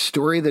 the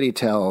story that he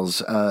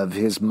tells of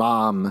his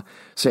mom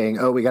saying,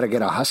 oh, we got to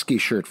get a Husky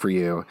shirt for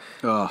you,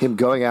 him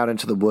going out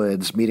into the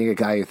woods, meeting a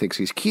guy who thinks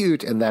he's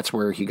cute, and that's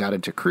where he got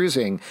into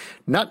cruising.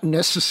 Not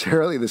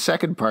necessarily the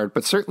second part,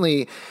 but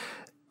certainly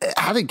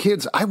having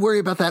kids, I worry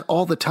about that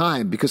all the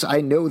time because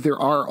I know there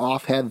are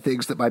offhand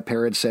things that my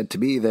parents said to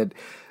me that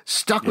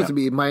stuck with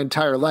me my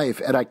entire life.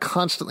 And I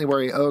constantly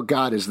worry, oh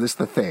God, is this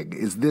the thing?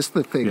 Is this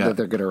the thing that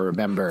they're going to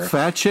remember?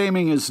 Fat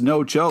shaming is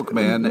no joke,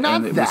 man.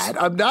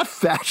 I'm not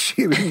fat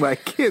shaming my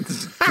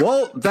kids.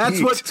 Well,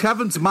 that's what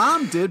Kevin's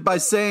mom did by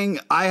saying,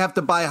 I have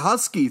to buy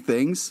Husky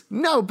things.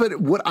 No, but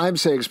what I'm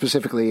saying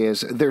specifically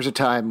is there's a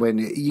time when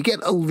you get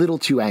a little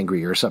too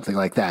angry or something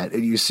like that.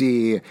 And you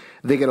see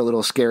they get a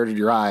little scared in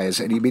your eyes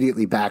and you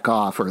immediately back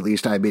off, or at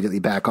least I immediately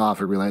back off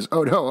and realize,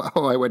 oh no,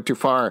 I went too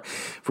far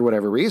for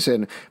whatever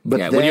reason. But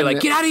then, when you're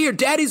like, get out of here,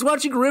 Daddy's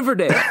watching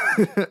Riverdale.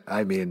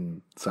 I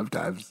mean,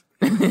 sometimes.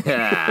 But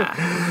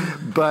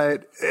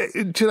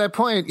to that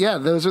point,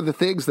 those are the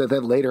things that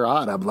then later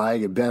on I'm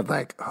lying in bed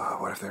like, oh,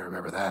 what if they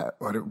remember that?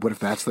 What if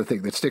that's the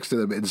thing that sticks to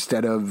them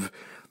instead of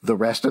the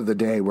rest of the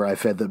day where I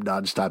fed them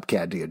nonstop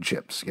candy and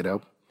chips, you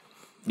know?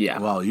 Yeah.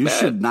 Well, you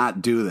should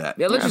not do that.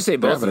 Yeah, let's just say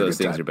both of those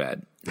things are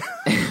bad.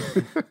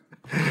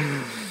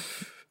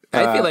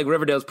 I feel like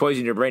Riverdale's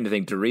poisoned your brain to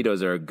think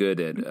Doritos are good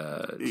at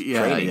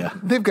training. Yeah.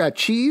 They've got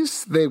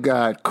cheese. They've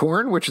got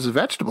corn, which is a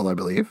vegetable, I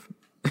believe.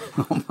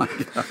 Oh, my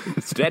God.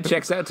 So that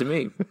checks out to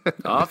me.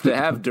 Off to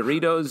have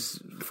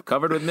Doritos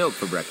covered with milk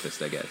for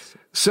breakfast, I guess.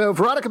 So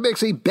Veronica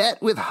makes a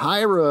bet with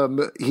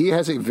Hiram. He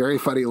has a very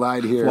funny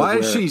line here. Why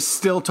is she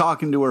still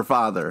talking to her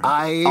father?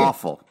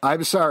 Awful.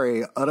 I'm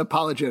sorry.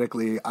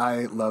 Unapologetically,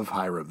 I love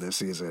Hiram this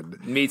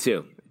season. Me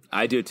too.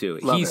 I do too.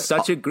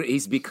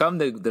 He's become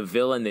the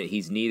villain that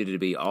he's needed to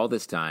be all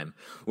this time.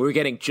 We're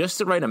getting just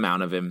the right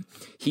amount of him.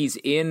 He's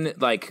in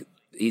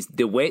he's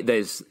the way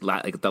there's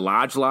like the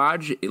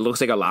lodge. It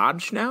looks like a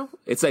lodge now.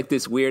 It's like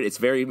this weird. It's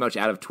very much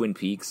out of Twin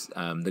Peaks,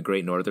 the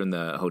Great Northern,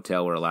 the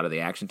hotel where a lot of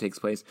the action takes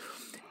place.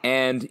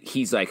 And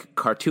he's like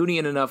cartoony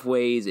in enough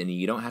ways, and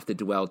you don't have to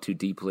dwell too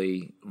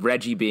deeply.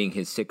 Reggie being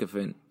his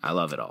sycophant, I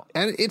love it all.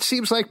 And it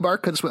seems like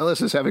Mark Consuelos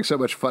is having so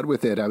much fun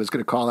with it. I was going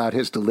to call out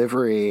his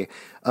delivery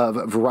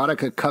of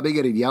Veronica coming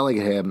in and yelling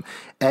at him.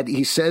 And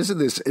he says in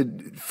this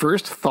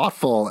first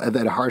thoughtful and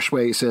then harsh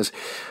way, he says,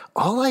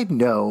 all I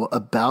know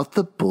about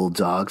the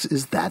Bulldogs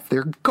is that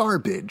they're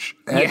garbage.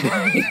 And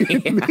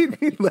it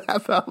made me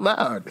laugh out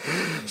loud.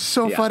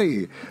 So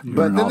funny.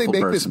 But then they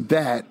make this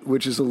bet,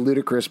 which is a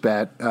ludicrous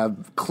bet,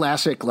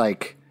 classic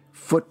like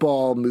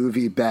football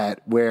movie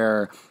bet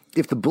where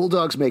if the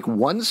Bulldogs make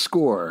one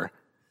score,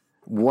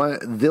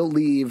 they'll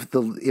leave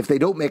if they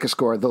don't make a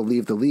score, they'll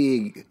leave the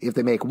league. If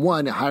they make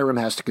one, Hiram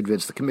has to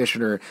convince the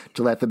commissioner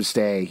to let them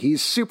stay.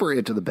 He's super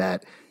into the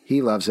bet.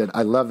 He loves it.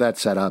 I love that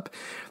setup.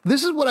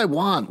 This is what I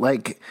want.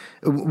 Like,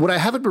 what I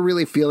haven't been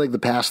really feeling the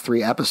past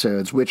 3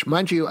 episodes, which,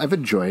 mind you, I've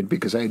enjoyed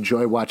because I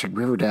enjoy watching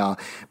Riverdale.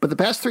 But the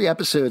past 3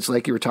 episodes,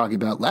 like you were talking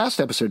about last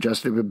episode,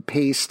 Justin, have been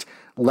paced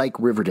like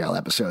Riverdale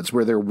episodes,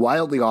 where they're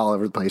wildly all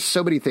over the place.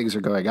 So many things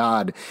are going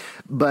on.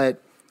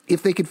 But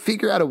if they could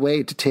figure out a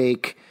way to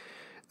take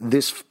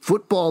this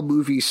football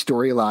movie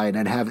storyline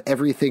and have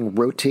everything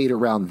rotate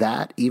around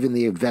that, even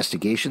the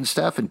investigation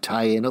stuff, and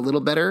tie in a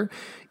little better,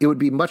 it would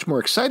be much more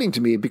exciting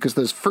to me because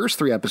those first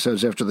 3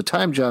 episodes after the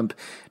time jump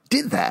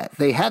did that.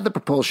 They had the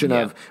propulsion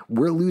of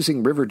we're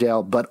losing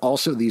Riverdale, but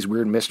also these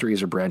weird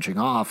mysteries are branching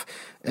off,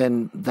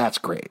 and that's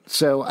great.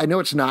 So I know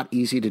it's not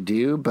easy to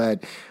do,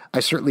 but I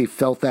certainly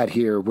felt that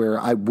here where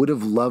I would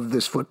have loved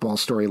this football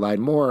storyline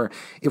more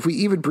if we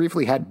even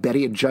briefly had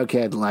Betty and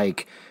Jughead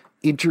like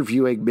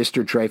interviewing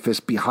Mr.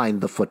 Dreyfus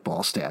behind the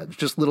football stand.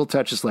 Just little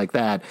touches like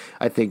that,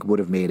 I think, would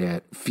have made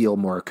it feel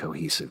more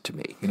cohesive to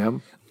me, you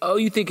know? Oh,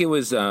 you think it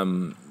was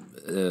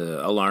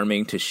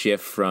alarming to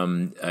shift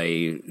from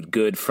a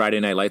good Friday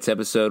Night Lights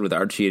episode with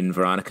Archie and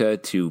Veronica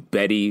to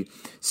Betty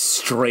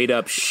straight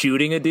up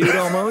shooting a dude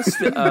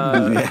almost?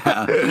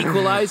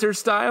 Equalizer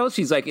style?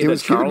 She's like in a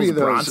Charles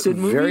Bronson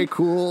movie? Very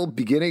cool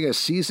beginning of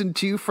season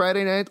 2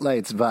 Friday Night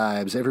Lights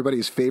vibes.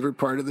 Everybody's favorite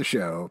part of the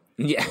show.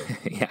 Yeah,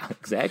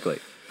 exactly.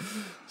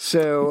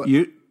 So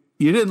you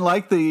didn't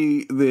like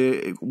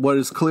the what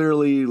is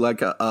clearly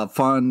like a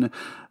fun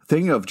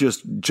thing of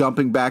just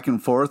jumping back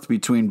and forth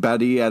between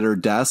Betty at her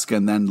desk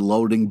and then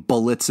loading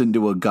bullets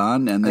into a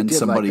gun and then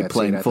somebody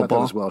playing football. I thought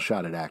that was well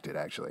shot and acted,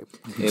 actually.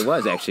 It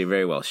was actually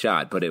very well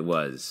shot, but it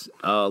was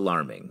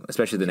alarming,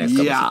 especially the next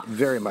couple scenes.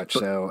 Very much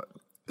so.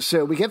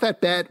 So we get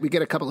that bet. We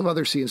get a couple of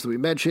other scenes that we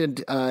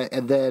mentioned.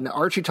 And then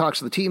Archie talks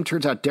to the team.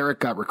 Turns out Derek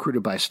got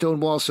recruited by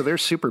Stonewall, so they're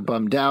super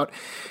bummed out.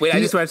 Wait, I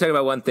just want to talk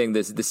about one thing.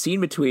 The scene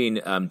between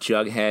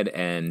Jughead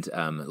and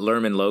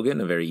Lerman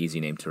Logan, a very easy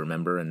name to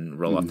remember and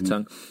roll off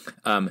the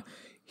tongue.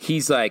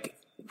 He's like,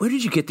 where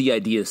did you get the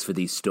ideas for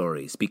these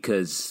stories?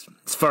 Because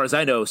as far as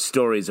I know,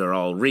 stories are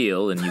all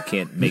real and you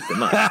can't make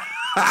them up.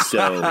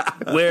 So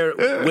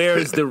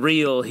where's the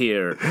real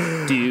here,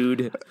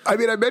 dude? I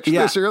mean, I mentioned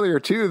this earlier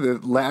too.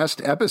 The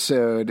last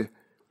episode,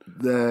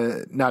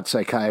 the not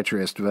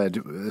psychiatrist but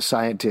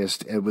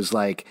scientist, it was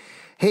like,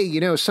 hey,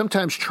 you know,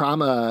 sometimes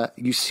trauma,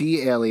 you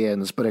see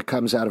aliens, but it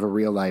comes out of a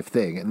real life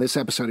thing. And this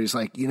episode, he's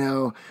like, you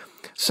know,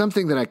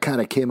 something that I kind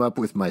of came up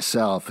with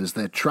myself is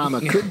that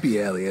trauma could be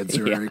aliens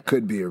or it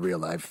could be a real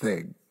life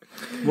thing.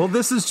 Well,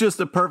 this is just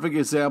a perfect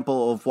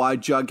example of why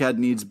Jughead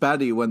needs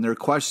Betty when they're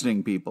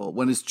questioning people.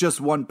 When it's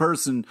just one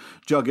person,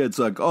 Jughead's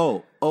like,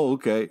 oh,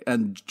 okay,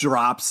 and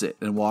drops it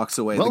and walks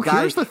away. Well, the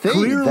guy here's the thing.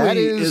 Clearly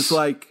is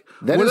like,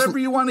 whatever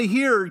you want to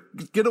hear,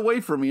 get away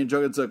from me. And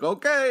Jughead's like,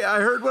 okay, I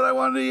heard what I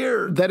wanted to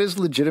hear. That is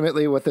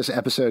legitimately what this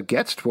episode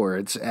gets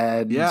towards.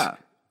 And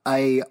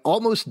I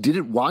almost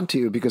didn't want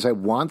to because I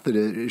want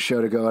the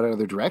show to go in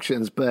other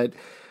directions, but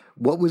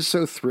what was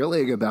so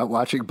thrilling about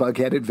watching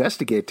Bughead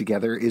investigate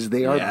together is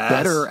they are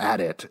better at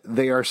it.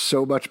 They are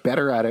so much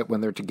better at it when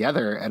they're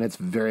together, and it's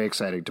very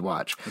exciting to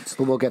watch.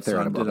 But we'll get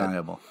there in a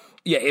moment.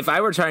 Yeah, if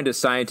I were trying to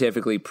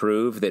scientifically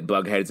prove that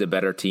Bughead's a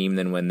better team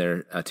than when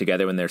they're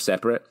together when they're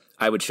separate,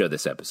 I would show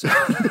this episode.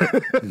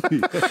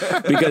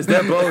 Because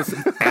they're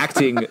both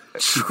acting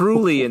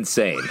truly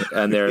insane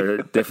on their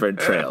different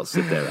trails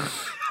that they're on.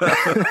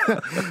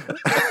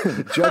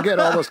 Jughead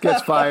almost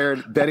gets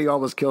fired. Betty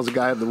almost kills a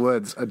guy in the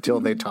woods until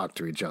they talk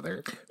to each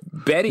other.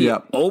 Betty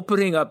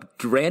opening up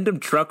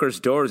random truckers'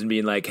 doors and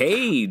being like,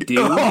 hey, dude,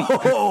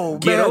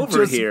 get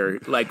over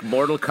here. Like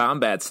Mortal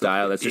Kombat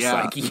style. It's just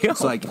like, yo,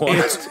 it's like,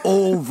 it's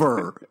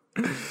over.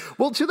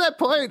 Well, to that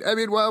point, I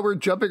mean, while we're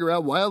jumping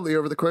around wildly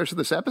over the course of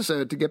this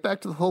episode, to get back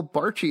to the whole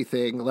Barchi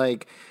thing,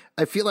 like,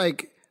 I feel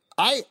like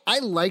I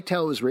liked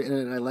how it was written,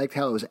 and I liked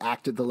how it was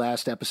acted the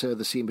last episode,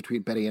 the scene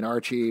between Betty and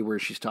Archie, where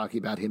she's talking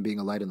about him being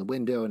a light in the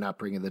window and not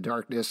bringing the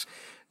darkness.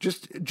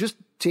 Just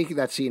taking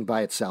that scene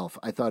by itself,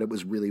 I thought it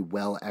was really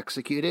well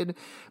executed.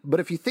 But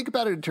if you think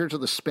about it in terms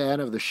of the span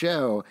of the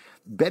show,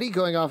 Betty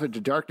going off into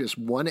darkness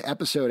one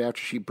episode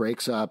after she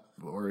breaks up,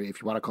 or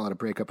if you want to call it a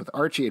breakup with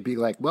Archie, and being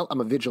like, well,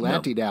 I'm a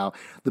vigilante now.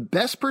 The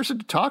best person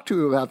to talk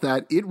to about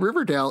that in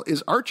Riverdale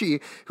is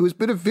Archie, who has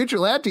been a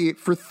vigilante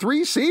for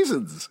 3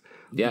 seasons.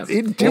 Yeah,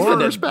 in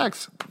different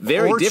respects.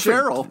 Very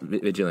different Cheryl.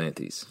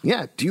 Vigilantes.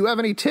 Yeah. Do you have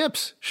any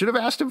tips? Should have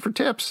asked him for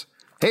tips.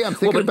 Hey, I'm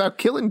thinking about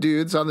killing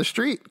dudes on the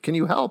street. Can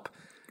you help?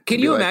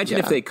 Can you imagine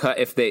if they cut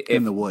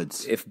in the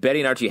woods? If Betty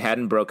and Archie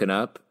hadn't broken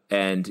up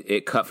and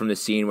it cut from the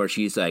scene where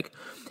she's like,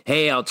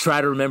 hey, I'll try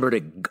to remember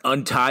to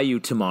untie you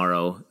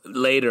tomorrow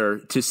later,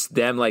 to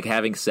them like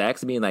having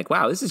sex and being like,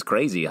 wow, this is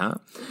crazy, huh?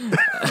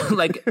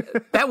 Like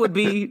that would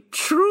be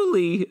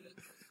truly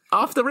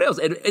off the rails.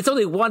 And it's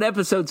only one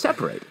episode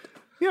separated.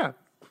 Yeah.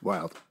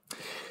 Wild.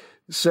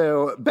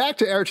 So back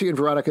to Archie and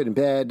Veronica in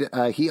bed.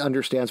 He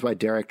understands why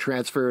Derek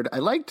transferred. I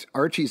liked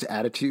Archie's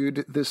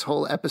attitude this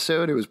whole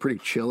episode. It was pretty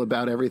chill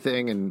about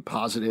everything and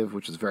positive,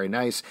 which is very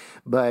nice.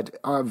 But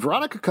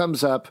Veronica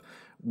comes up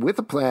with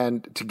a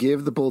plan to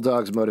give the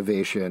Bulldogs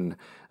motivation.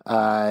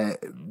 There's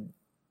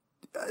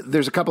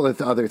a couple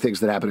of other things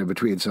that happen in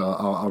between, so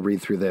I'll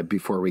read through them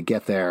before we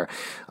get there.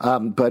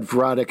 But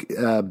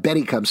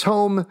Betty comes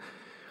home.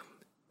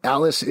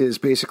 Alice is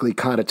basically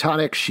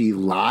catatonic. She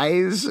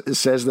lies,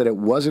 says that it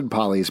wasn't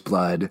Polly's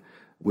blood,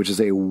 which is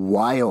a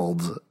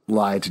wild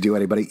lie to do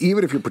anybody,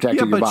 even if you're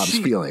protecting your mom's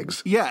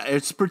feelings. Yeah,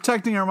 it's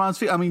protecting her mom's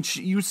feelings. I mean,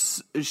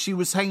 she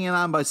was hanging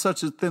on by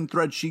such a thin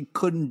thread, she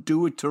couldn't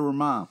do it to her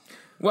mom.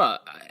 Well,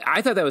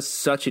 I thought that was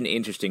such an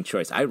interesting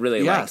choice. I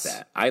really like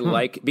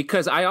that.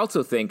 Because I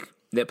also think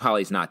that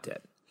Polly's not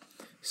dead.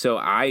 So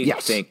I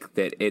think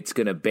that it's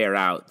going to bear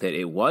out that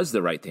it was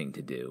the right thing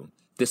to do,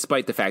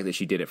 despite the fact that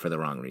she did it for the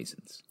wrong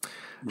reasons.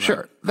 Right.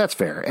 Sure, that's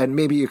fair. And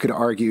maybe you could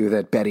argue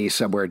that Betty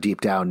somewhere deep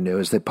down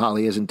knows that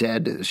Polly isn't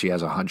dead. She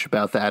has a hunch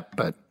about that,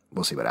 but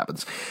we'll see what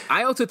happens.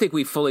 I also think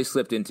we fully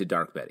slipped into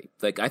Dark Betty.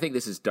 Like, I think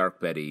this is Dark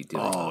Betty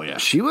doing it. Oh, yeah.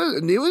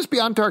 It was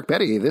beyond Dark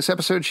Betty. This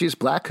episode, she's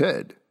Black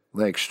Hood.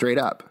 Like, straight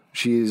up.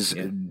 She's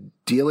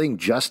dealing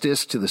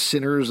justice to the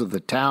sinners of the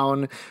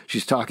town.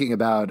 She's talking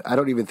about, I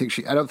don't think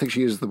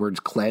she uses the words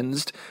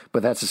cleansed,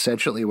 but that's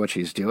essentially what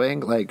she's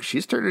doing. Like,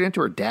 she's turned it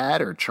into her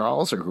dad or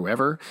Charles or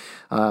whoever.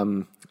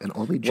 And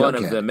only Jughead. One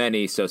of the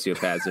many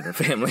sociopaths in her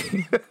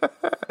family.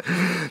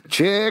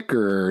 Chick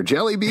or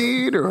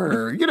Jellybean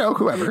or,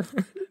 whoever.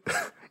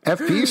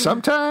 FP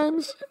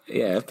sometimes.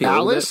 Yeah, FP.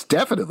 Alice,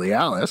 definitely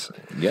Alice.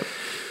 Yep.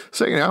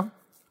 So,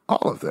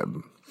 all of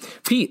them.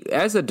 Pete,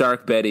 as a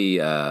Dark Betty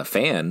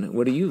fan,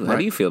 how do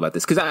you feel about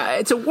this? Because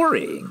it's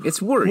worrying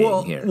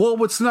here. Well,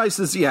 what's nice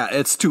is,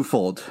 it's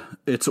twofold.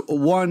 It's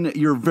one,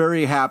 you're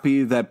very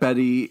happy that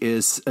Betty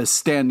is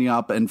standing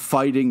up and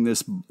fighting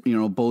this,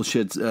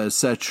 bullshit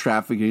sex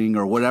trafficking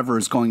or whatever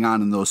is going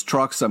on in those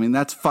trucks. I mean,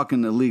 that's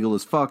fucking illegal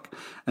as fuck.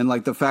 And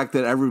like the fact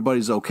that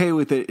everybody's okay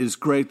with it is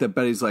great. That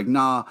Betty's like,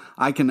 nah,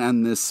 I can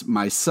end this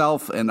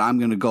myself, and I'm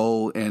going to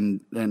go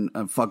and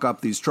fuck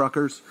up these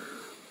truckers.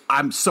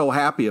 I'm so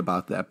happy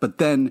about that. But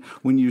then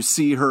when you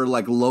see her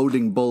like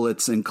loading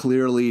bullets and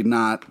clearly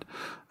not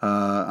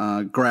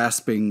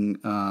grasping,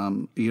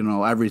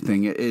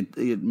 everything.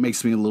 It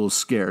makes me a little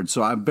scared.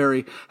 So I'm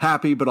very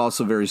happy, but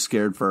also very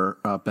scared for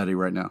Betty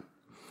right now.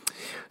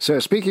 So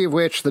speaking of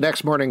which, the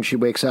next morning she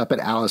wakes up and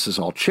Alice is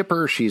all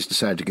chipper. She's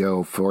decided to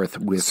go forth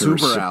with her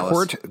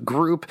support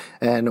group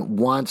and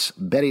wants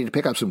Betty to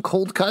pick up some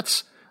cold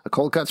cuts. A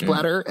cold cuts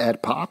platter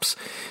at Pops.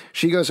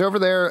 She goes over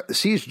there,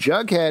 sees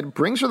Jughead,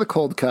 brings her the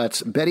cold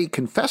cuts. Betty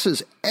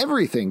confesses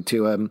everything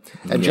to him.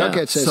 And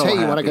Jughead says, hey,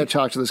 you want to go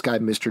talk to this guy,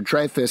 Mr.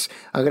 Dreyfus?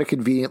 I'm going to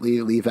conveniently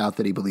leave out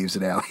that he believes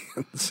in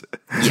aliens.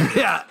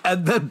 Yeah,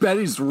 and then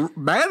Betty's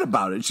mad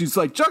about it. She's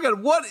like,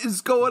 Jughead, what is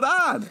going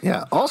on?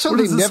 Yeah, also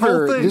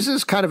this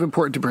is kind of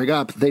important to bring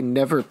up, they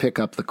never pick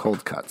up the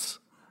cold cuts.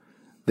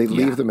 They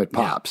leave them at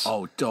Pops. Yeah.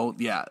 Oh, don't.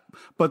 Yeah.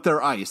 But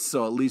they're ice,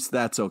 so at least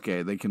that's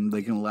okay. They can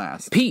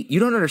last. Pete, you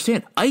don't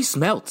understand. Ice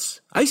melts.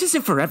 Ice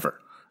isn't forever.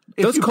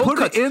 Those cold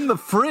cuts it in the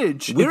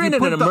fridge. We're in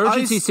an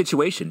emergency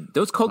situation.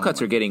 Those cold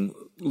cuts are getting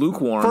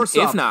lukewarm,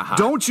 if not hot.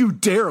 Don't you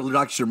dare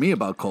lecture me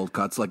about cold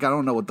cuts. Like, I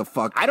don't know what the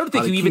fuck. I don't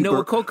think you even know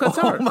what cold cuts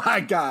are. Oh, my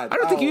God. I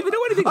don't think you even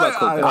know anything about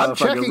cold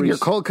cuts. I'm checking your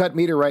cold cut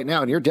meter right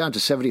now, and you're down to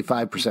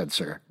 75%,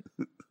 sir.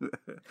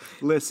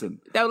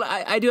 Listen. Now,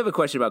 I do have a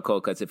question about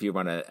cold cuts if you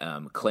want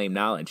to claim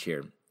knowledge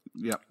here.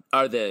 Yep.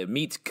 Are the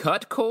meats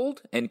cut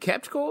cold and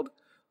kept cold?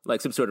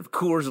 Like some sort of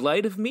Coors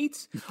Light of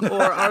meats?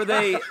 Or are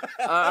they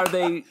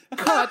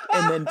cut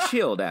and then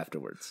chilled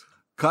afterwards?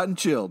 Cut and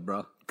chilled,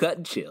 bro. Cut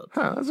and chilled.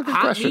 Huh, that's a good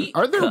question.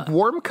 Are there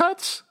warm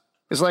cuts?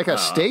 Is like a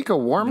steak a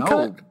warm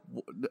cut?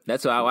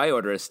 That's how I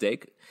order a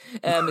steak.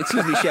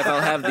 Excuse me, chef,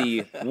 I'll have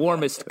the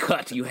warmest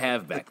cut you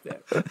have back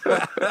there.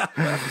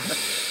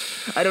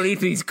 I don't eat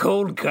these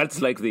cold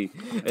cuts like the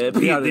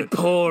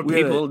poor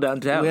people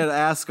downtown. We had to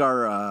ask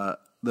our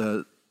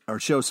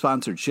show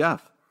sponsored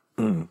chef.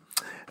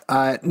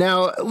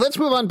 Now let's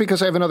move on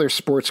because I have another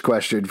sports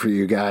question for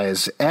you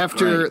guys.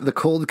 After the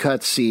cold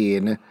cut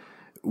scene,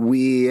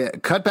 we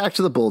cut back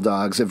to the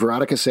Bulldogs, and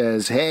Veronica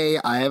says, "Hey,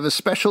 I have a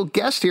special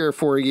guest here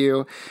for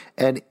you,"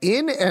 and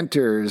in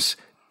enters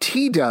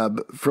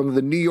T-Dub from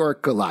the New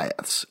York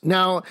Goliaths.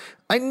 Now,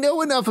 I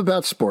know enough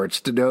about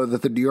sports to know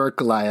that the New York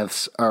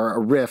Goliaths are a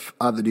riff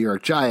on the New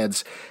York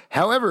Giants.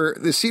 However,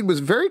 the scene was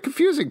very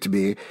confusing to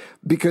me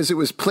because it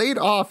was played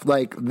off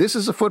like this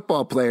is a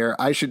football player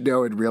I should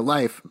know in real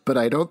life, but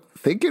I don't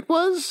think it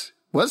was.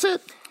 Was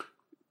it?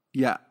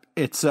 Yeah.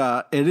 It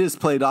is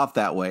played off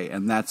that way,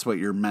 and that's what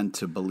you're meant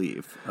to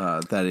believe,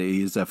 that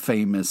he's a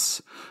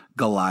famous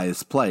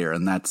Goliath player,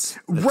 and that's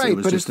right.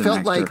 But it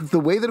felt like the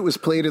way that it was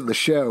played in the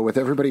show, with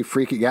everybody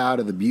freaking out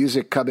and the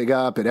music coming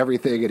up and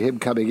everything, and him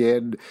coming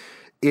in,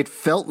 it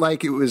felt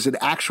like it was an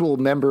actual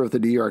member of the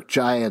New York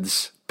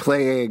Giants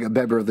playing a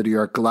member of the New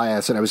York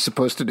Goliaths, and I was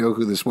supposed to know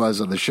who this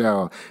was on the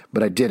show,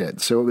 but I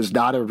didn't. So it was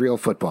not a real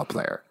football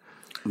player.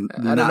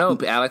 I don't know,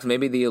 Alex.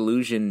 Maybe the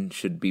illusion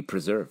should be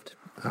preserved.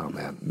 Oh,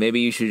 man. Maybe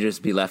you should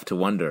just be left to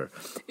wonder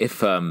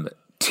if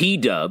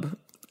T-Dub,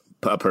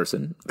 a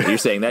person, you're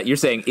saying that? You're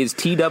saying, is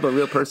T-Dub a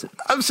real person?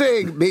 I'm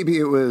saying maybe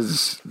it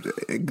was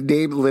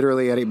named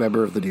literally any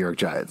member of the New York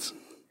Giants.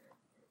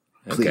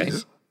 Please. Okay.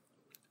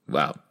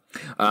 Wow.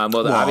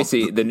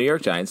 Obviously, the New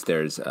York Giants,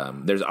 there's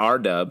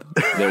R-Dub.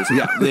 There's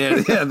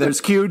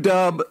there's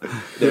Q-Dub.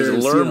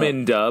 There's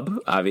Lerman Dub,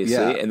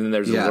 obviously. And then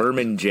there's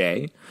Lerman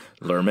J,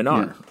 Lerman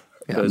R.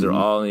 Yeah. Those are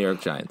all New York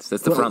Giants.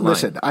 That's the front line.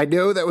 Listen, I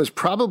know that was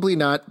probably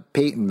not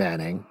Peyton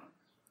Manning.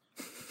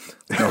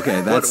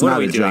 Okay, that's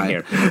not a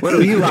giant.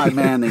 Eli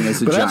Manning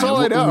is a giant. That's all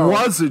I know.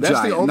 Was a giant.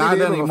 That's the only not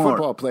name anymore. of a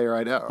football player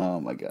I know. Oh,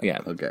 my God. Yeah.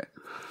 Okay.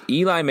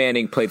 Eli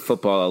Manning played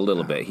football a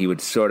little bit. He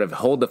would sort of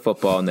hold the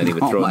football, and then he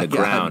would throw it in the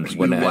ground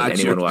when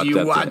anyone walked up to him.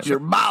 You watch your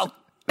mouth.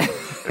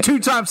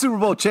 Two-time Super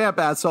Bowl champ,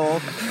 asshole. All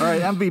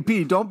right,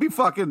 MVP. Don't be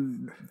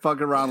fucking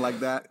around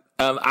like that.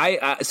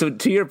 So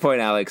to your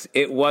point, Alex,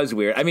 it was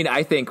weird. I mean,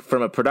 I think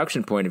from a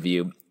production point of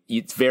view,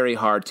 it's very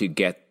hard to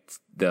get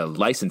the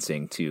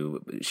licensing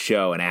to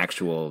show an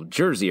actual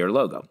jersey or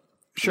logo.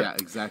 Sure. Yeah,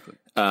 exactly.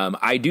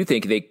 I do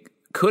think they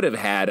could have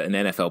had an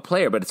NFL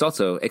player, but it's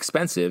also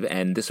expensive,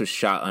 and this was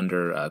shot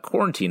under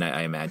quarantine,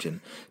 I imagine.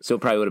 So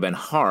it probably would have been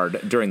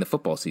hard during the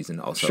football season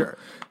also. Sure.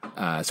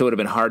 So it would have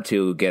been hard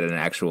to get an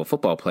actual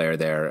football player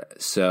there.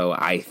 So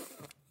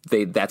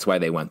that's why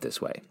they went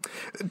this way.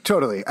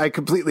 Totally. I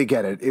completely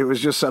get it. It was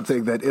just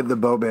something that in the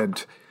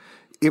moment,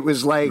 it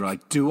was like,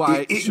 should I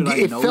know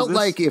it felt this?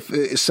 like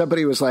if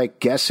somebody was like,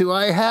 guess who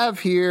I have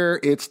here?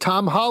 It's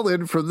Tom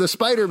Holland from the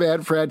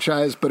Spider-Man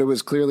franchise, but it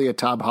was clearly a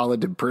Tom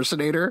Holland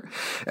impersonator.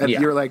 And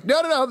you were like,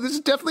 no, this is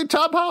definitely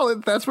Tom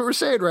Holland. That's what we're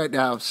saying right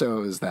now. So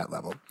it was that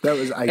level.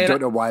 I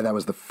don't know why that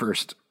was the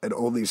first and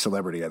only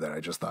celebrity that I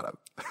just thought of.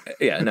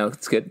 Yeah, no,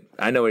 it's good.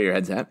 I know where your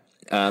head's at.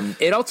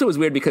 It also was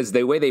weird because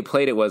the way they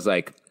played it was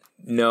like,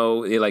 we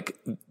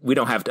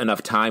don't have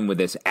enough time with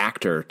this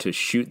actor to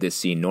shoot this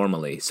scene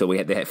normally. So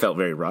they felt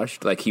very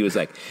rushed. Like he was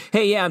like,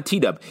 hey, yeah, I'm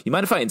T-Dub. You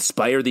mind if I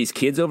inspire these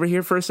kids over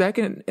here for a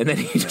second? And then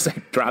he just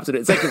like drops it.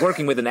 It's like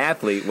working with an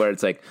athlete where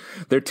it's like,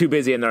 they're too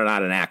busy and they're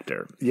not an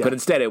actor. Yeah. But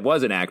instead it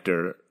was an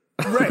actor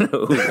Right.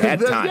 Who had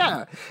time.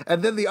 Yeah.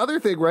 And then the other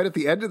thing right at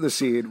the end of the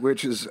scene,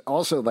 which is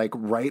also like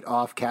right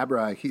off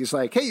camera, he's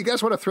like, hey, you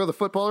guys want to throw the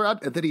football around?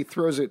 And then he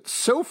throws it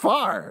so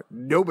far,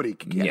 nobody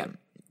can get it.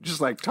 Just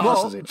like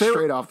tosses it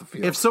straight off the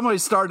field. If somebody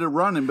started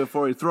running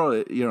before he threw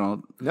it,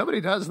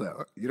 Nobody does,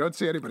 though. You don't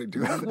see anybody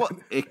do that. Well,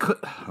 it could.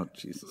 Oh,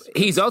 Jesus.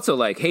 He's also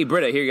like, hey,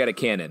 Britta, here you got a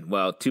cannon.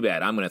 Well, too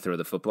bad. I'm going to throw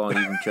the football and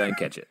you can try and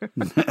catch it.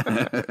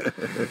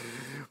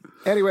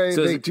 Anyway,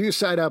 they do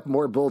sign up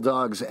more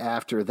Bulldogs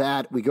after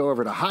that. We go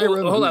over to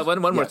Hiram. Hold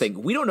on, one more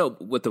thing. We don't know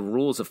what the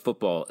rules of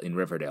football in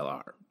Riverdale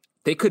are.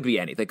 They could be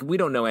anything. Like, we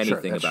don't know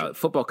anything about it.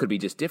 Football could be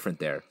just different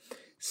there.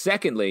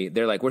 Secondly,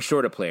 they're like, we're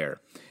short a player.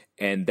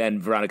 And then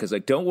Veronica's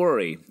like, don't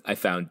worry, I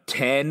found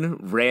 10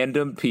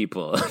 random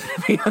people on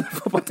the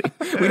football team.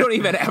 We don't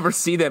even ever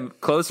see them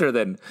closer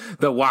than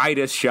the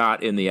widest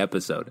shot in the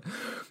episode,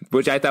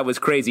 which I thought was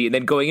crazy. And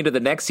then going into the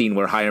next scene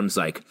where Hiram's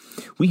like,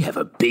 we have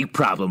a big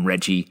problem,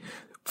 Reggie.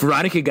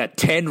 Veronica got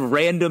 10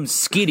 random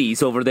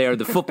skitties over there in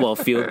the football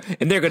field,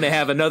 and they're going to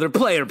have another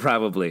player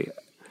probably.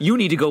 You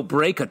need to go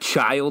break a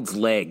child's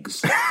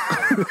legs.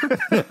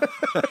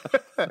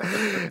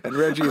 And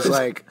Reggie's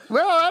like,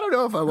 well, I don't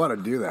know if I want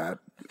to do that.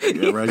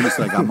 Yeah, Reggie's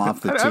like, I'm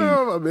off the team. I don't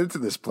know if I'm into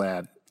this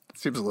plan. It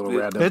seems a little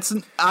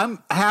random.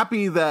 I'm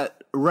happy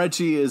that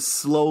Reggie is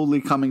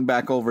slowly coming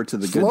back over to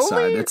the good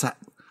side.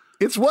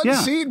 It's one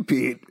scene,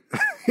 Pete.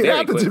 It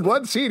happens in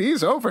one scene.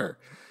 He's over.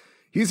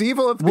 He's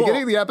evil at the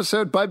beginning of the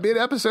episode. By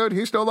mid-episode,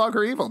 he's no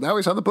longer evil. Now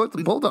he's on the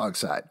Bulldog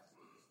side.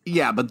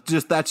 Yeah, but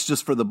that's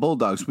just for the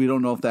Bulldogs. We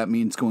don't know if that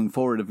means going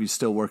forward if he's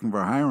still working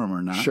for Hiram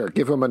or not. Sure,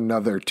 give him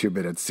another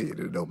 2-minute scene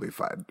and it'll be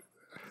fine.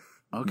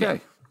 Okay.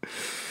 Yeah.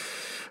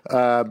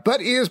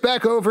 But he is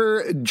back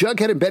over.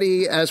 Jughead and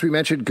Betty, as we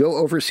mentioned, go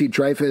oversee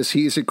Dreyfus.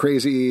 He's a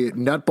crazy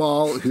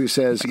nutball who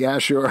says, yeah,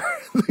 sure,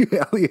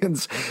 the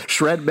aliens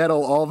shred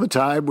metal all the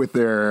time with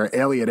their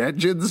alien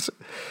engines.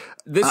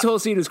 This whole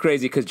scene was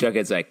crazy because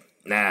Jughead's like,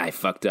 nah, I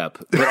fucked up.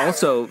 But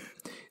also,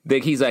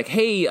 he's like,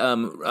 hey,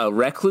 a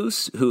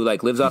recluse who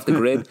like lives off the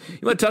grid,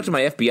 you want to talk to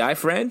my FBI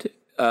friend?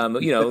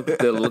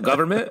 The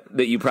government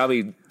that you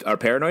probably are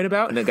paranoid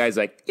about. And the guy's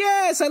like,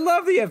 yes, I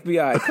love the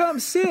FBI. Come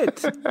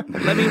sit.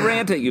 Let me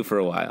rant at you for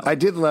a while. I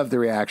did love the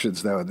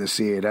reactions, though, in this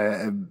scene.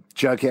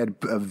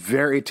 Jughead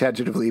very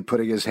tentatively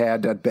putting his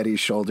hand on Betty's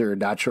shoulder,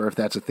 not sure if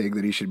that's a thing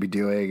that he should be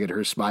doing, and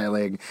her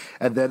smiling.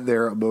 And then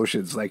their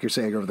emotions, like you're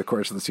saying, over the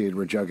course of the scene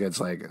where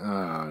Jughead's like,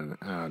 oh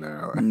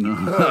no.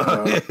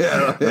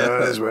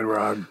 This went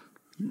wrong.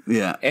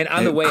 Yeah. And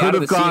on the way out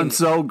of the scene, could have gone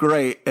so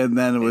great. And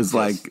then it was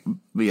like,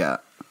 yeah.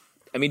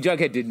 I mean,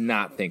 Jughead did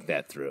not think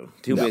that through.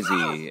 Too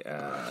busy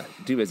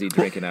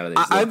drinking out of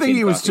this. I think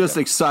he was just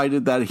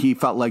excited that he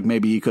felt like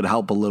maybe he could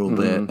help a little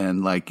bit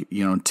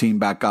and team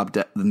back up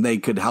and they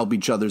could help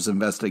each other's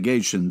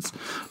investigations.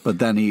 But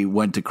then he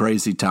went to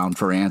Crazy Town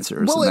for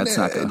answers, and that's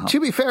not going to help.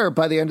 To be fair,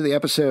 by the end of the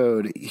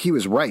episode, he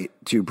was right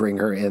to bring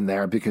her in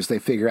there because they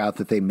figure out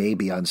that they may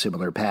be on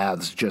similar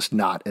paths, just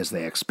not as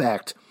they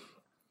expect.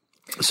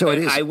 So it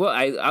is. I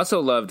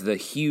also loved the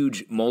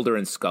huge Mulder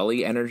and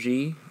Scully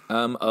energy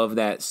of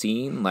that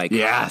scene. Like,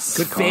 yes,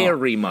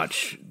 very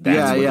much.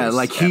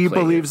 Like he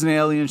believes in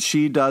aliens,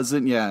 she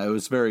doesn't. Yeah, it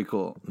was very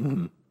cool.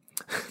 Mm-hmm.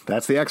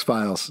 That's the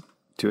X-Files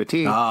to a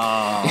T.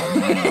 Oh,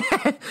 man.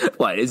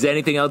 What, is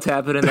anything else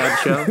happen in that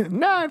show?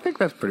 No, I think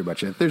that's pretty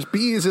much it. There's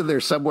bees in there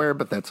somewhere,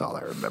 but that's all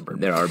I remember.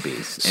 There are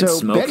bees. So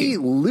and Betty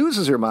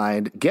loses her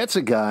mind, gets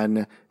a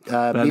gun.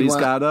 Betty's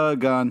got a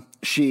gun.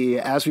 She,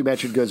 as we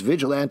mentioned, goes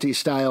vigilante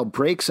style,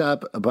 breaks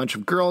up a bunch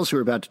of girls who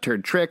are about to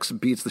turn tricks,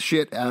 beats the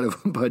shit out of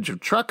a bunch of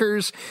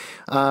truckers,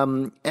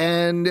 and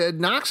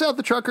knocks out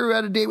the trucker who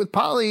had a date with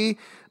Polly.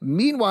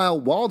 Meanwhile,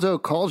 Waldo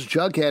calls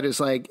Jughead, is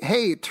like,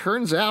 hey,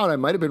 turns out I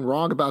might have been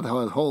wrong about the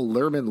whole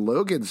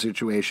Lerman-Logan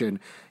situation.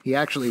 He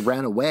actually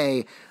ran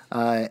away,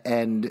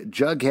 and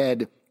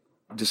Jughead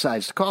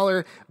decides to call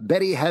her.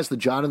 Betty has the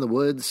John in the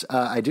Woods.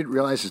 I didn't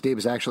realize his name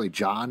is actually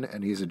John,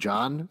 and he's a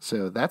John,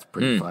 so that's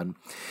pretty fun.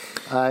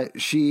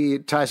 She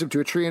ties him to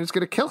a tree and is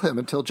going to kill him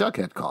until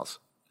Jughead calls.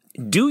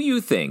 Do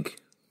you think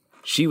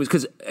she was,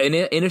 because in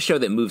a show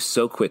that moves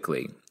so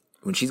quickly,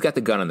 when she's got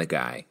the gun on the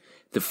guy,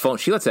 the phone,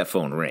 she lets that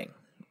phone ring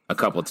a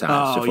couple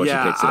times before she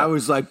picks it up. I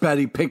was like,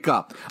 Betty, pick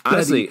up.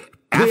 Honestly,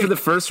 after the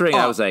first ring,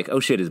 I was like, oh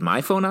shit, is my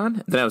phone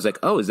on? Then I was like,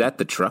 oh, is that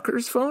the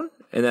trucker's phone?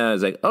 And then I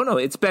was like, oh no,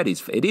 it is Betty's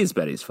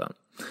phone.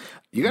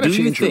 You got to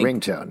change your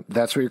ringtone.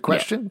 That's your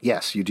question? Yeah.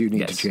 Yes, you do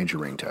need to change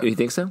your ringtone. Do you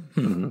think so?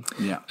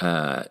 Mm-hmm.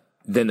 Yeah.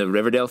 Then the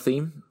Riverdale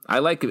theme. I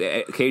like,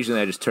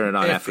 occasionally I just turn it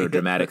on after a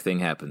dramatic thing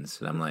happens.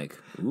 And I'm like,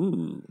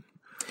 ooh.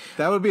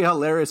 That would be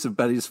hilarious if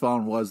Betty's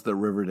phone was the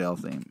Riverdale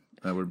theme.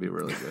 That would be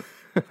really good.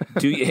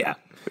 Do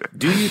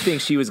you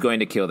think she was going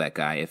to kill that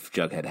guy if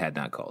Jughead had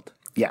not called?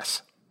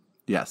 Yes.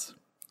 Yes.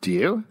 Do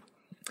you?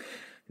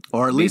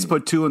 Or at least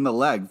put 2 in the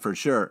leg for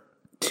sure.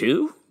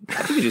 2?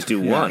 I think you just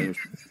do 1.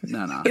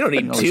 No. You don't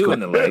need 2 in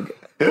the leg.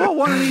 Well,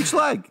 1 in each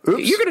leg.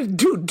 Oops. You're going to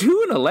do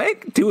 2 in a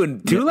leg? 2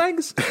 in 2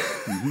 legs?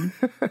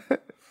 Mm-hmm.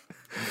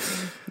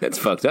 That's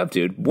fucked up,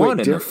 dude. 1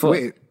 in the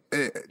foot.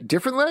 Wait,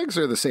 different legs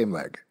or the same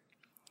leg?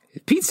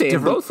 Pete's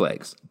saying both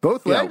legs.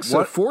 Both Yeah, legs? So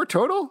what- 4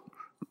 total?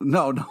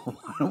 No,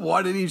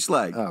 one in each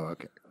leg. Oh,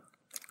 okay.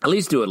 At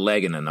least do a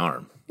leg and an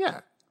arm.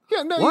 Yeah.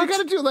 Yeah, no, What? you got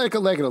to do like a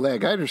leg and a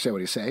leg. I understand what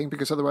he's saying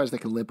because otherwise they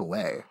can limp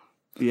away.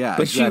 Yeah,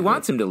 But exactly. she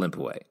wants him to limp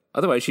away.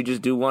 Otherwise, she'd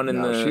just do one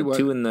in No, she the wa-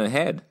 2 in the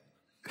head.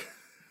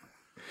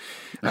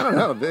 I don't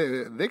know.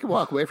 They can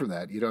walk away from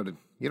that. You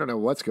don't know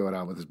what's going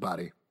on with his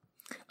body.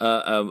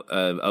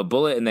 A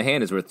bullet in the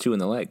hand is worth 2 in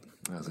the leg.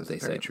 As they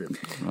Very say. true.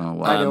 Oh,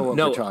 wow. I know what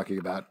no. we're talking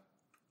about.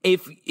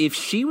 If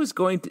she was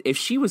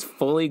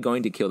fully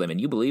going to kill them, and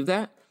you believe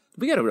that,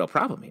 we got a real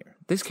problem here.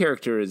 This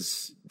character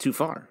is too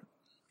far.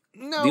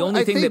 No, The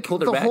only I thing that think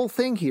pulled her the back- whole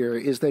thing here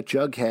is that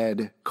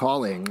Jughead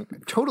calling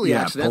totally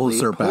Yeah, accidentally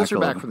pulls her back a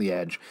little. from the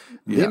edge.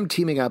 Yeah. Them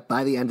teaming up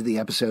by the end of the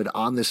episode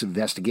on this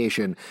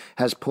investigation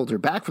has pulled her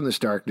back from this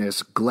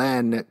darkness.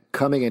 Glenn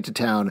coming into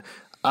town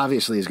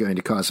obviously is going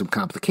to cause some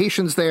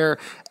complications there.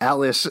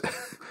 Alice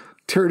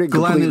turning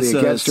Glenn completely is a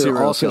against her,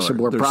 serial also killer. some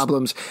more There's-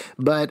 problems.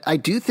 But I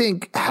do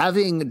think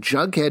having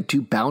Jughead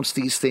to bounce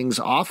these things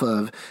off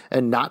of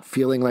and not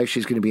feeling like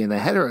she's going to be in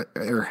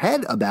her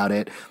head about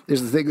it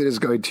is the thing that is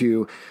going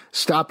to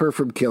stop her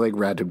from killing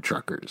random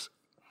truckers.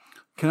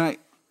 Can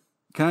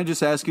I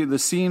just ask you the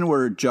scene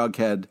where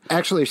Jughead?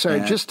 Actually, sorry,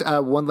 just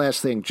one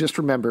last thing. Just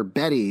remember,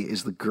 Betty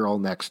is the girl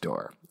next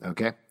door.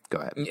 Okay? Go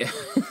ahead.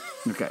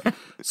 Okay,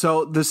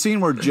 so the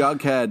scene where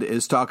Jughead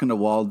is talking to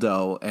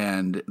Waldo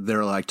and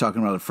they're like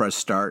talking about a fresh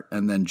start,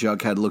 and then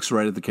Jughead looks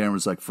right at the camera, and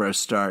is like, "Fresh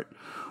start,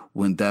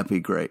 wouldn't that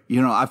be great?"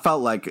 You know, I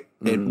felt like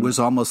it was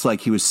almost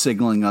like he was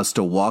signaling us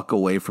to walk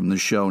away from the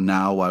show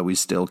now while we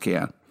still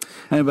can.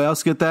 Anybody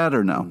else get that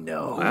or no?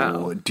 No.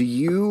 Wow. Do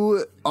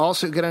you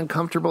also get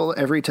uncomfortable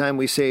every time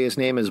we say his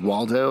name is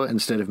Waldo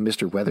instead of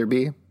Mr.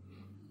 Weatherby?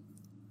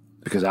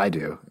 Because I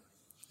do.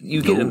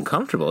 You get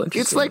uncomfortable. It's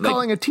Interesting. like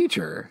calling a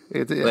teacher.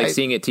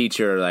 seeing a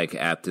teacher like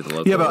at the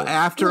local. Yeah, but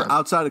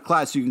outside of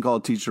class, you can call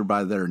a teacher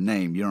by their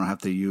name. You don't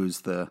have to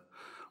use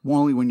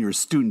only when you're a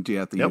student do you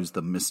have to use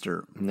the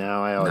Mr.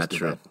 No, I always Not do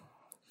true. that.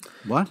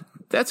 What?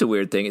 That's a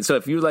weird thing. So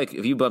if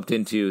you bumped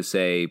into,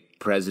 say,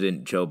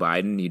 President Joe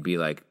Biden, you'd be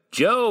like,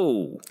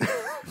 Joe,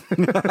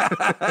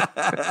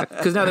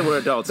 because now that we're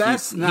adults,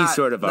 he's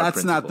sort of our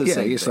that's not the principal. Yeah,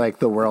 same he's thing. like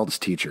the world's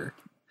teacher.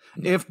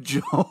 If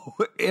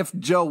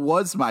Joe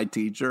was my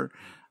teacher,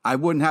 I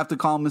wouldn't have to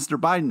call him Mr.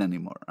 Biden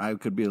anymore. I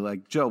could be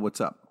like, Joe,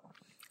 what's up?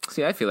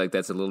 See, I feel like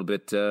that's a little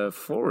bit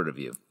forward of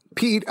you.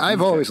 Pete,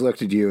 I've always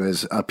looked at you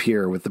as up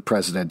here with the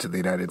President of the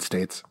United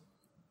States.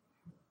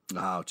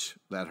 Ouch,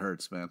 that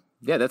hurts, man.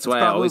 Yeah, that's why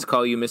I always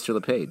call you Mr.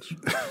 LePage.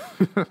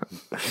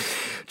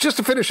 Just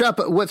to finish up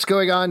what's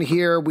going on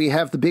here, we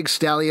have the Big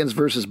Stallions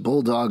versus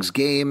Bulldogs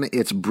game.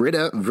 It's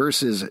Britta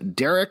versus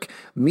Derek.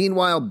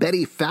 Meanwhile,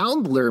 Betty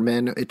found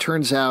Lerman. It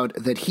turns out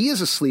that he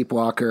is a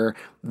sleepwalker.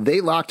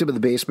 They locked him in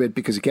the basement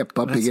because he kept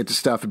bumping into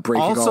stuff and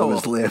breaking all of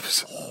his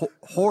limbs.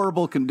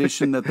 Horrible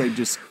condition that they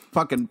just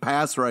fucking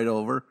pass right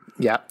over.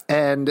 Yeah,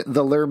 and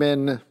the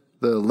Logan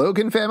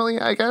family,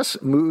 I guess,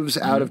 moves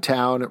out of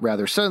town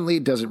rather suddenly,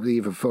 doesn't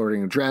leave a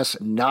forwarding address,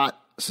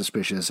 not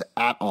suspicious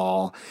at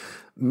all.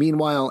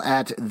 Meanwhile,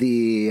 at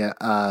the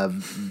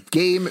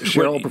game,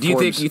 Cheryl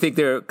performs... Do you think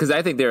because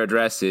I think their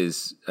address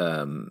is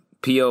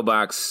P.O.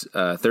 Box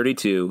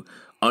 32,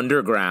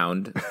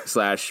 underground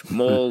 /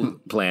 mole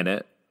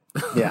planet.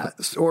 Yeah,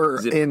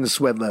 or in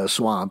Swedlow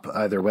Swamp,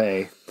 either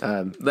way.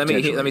 Let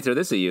me throw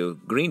this at you,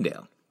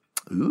 Greendale.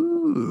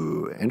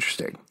 Ooh,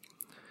 interesting.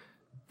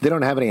 They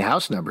don't have any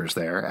house numbers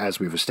there, as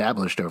we've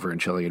established over in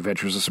Chilling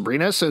Adventures of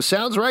Sabrina, so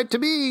sounds right to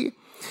me.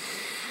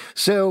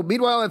 So,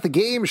 meanwhile, at the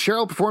game,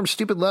 Cheryl performs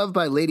Stupid Love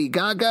by Lady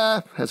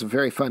Gaga. Has a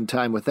very fun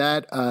time with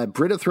that.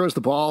 Britta throws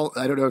the ball.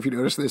 I don't know if you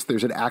noticed this.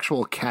 There's an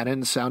actual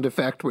cannon sound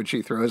effect when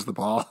she throws the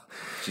ball.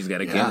 She's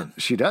got a cannon.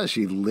 She does.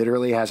 She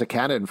literally has a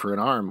cannon for an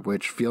arm,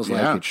 which feels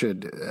like it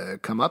should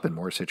come up in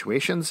more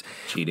situations.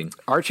 Cheating.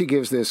 Archie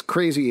gives this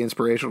crazy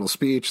inspirational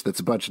speech that's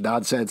a bunch of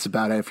nonsense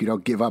about if you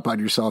don't give up on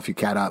yourself, you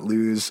cannot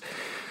lose.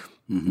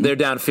 They're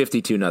down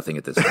 52-0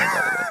 at this point,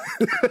 by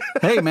the way.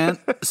 Hey, man,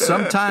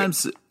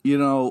 sometimes,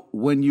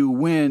 when you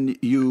win,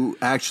 you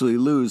actually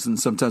lose. And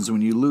sometimes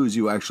when you lose,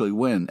 you actually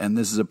win. And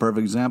this is a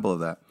perfect example of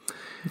that.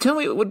 Tell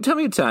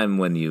me a time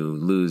when you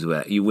lose,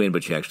 you win,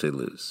 but you actually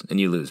lose. And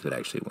you lose, but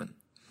actually win.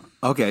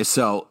 Okay,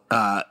 so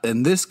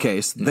in this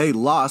case, they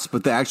lost,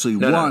 but they actually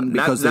won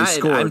because they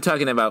scored. I'm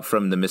talking about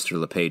from the Mr.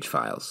 LePage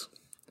files.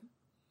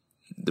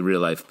 The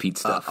real life Pete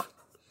stuff.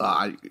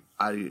 There's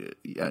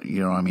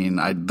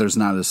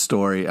not a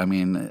story. I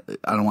mean,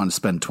 I don't want to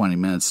spend 20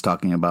 minutes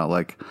talking about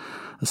like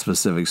a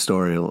specific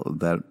story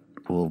that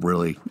will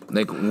really.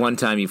 Like one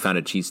time you found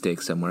a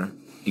cheesesteak somewhere,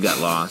 you got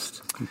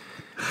lost.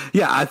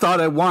 Yeah, I thought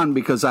I won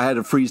because I had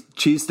a free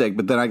cheesesteak,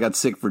 but then I got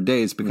sick for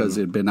days because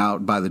it had been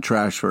out by the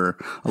trash for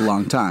a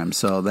long time.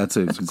 So that's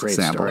a Great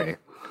example. story.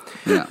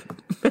 Yeah.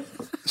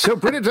 So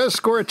Britta does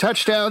score a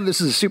touchdown. This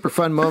is a super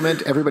fun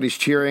moment. Everybody's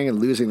cheering and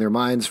losing their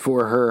minds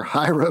for her.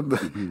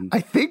 Hiram,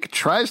 I think,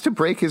 tries to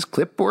break his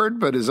clipboard,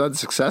 but is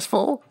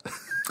unsuccessful.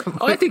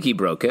 Oh, I think he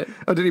broke it.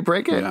 Oh, did he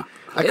break it? Yeah.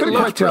 I couldn't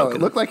looked quite tell.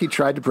 broken. It looked like he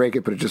tried to break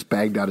it, but it just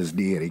banged on his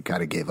knee and he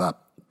kind of gave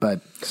up. but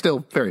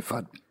still very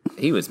fun.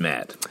 He was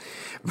mad.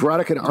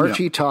 Veronica and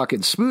Archie talk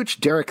and smooch.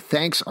 Derek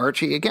thanks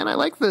Archie. Again, I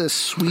like the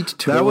sweet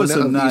tone that was a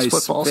of nice, these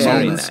football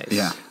very songs.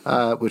 nice.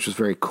 Yeah. Which was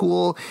very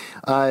cool.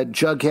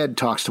 Jughead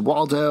talks to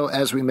Waldo,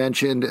 as we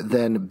mentioned.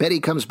 Then Betty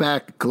comes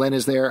back. Glenn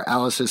is there.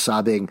 Alice is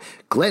sobbing.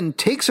 Glenn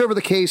takes over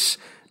the case,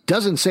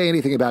 doesn't say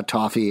anything about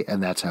Toffee,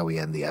 and that's how we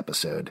end the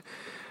episode.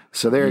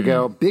 So there you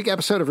go. Big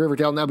episode of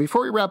Riverdale. Now,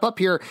 before we wrap up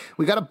here,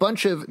 we got a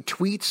bunch of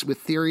tweets with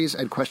theories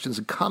and questions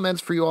and comments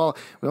for you all.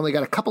 We only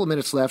got a couple of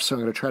minutes left, so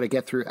I'm going to try to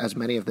get through as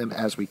many of them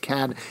as we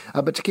can.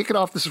 But to kick it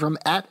off, this is from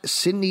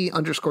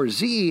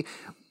 @Sydney_Z.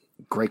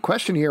 Great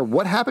question here.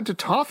 What happened to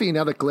Toffee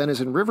now that Glenn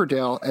is in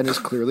Riverdale and is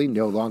clearly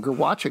no longer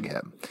watching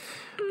him?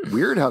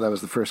 Weird how that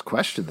was the first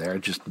question there,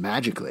 just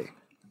magically.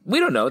 We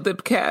don't know. The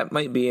cat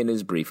might be in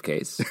his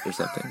briefcase or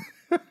something.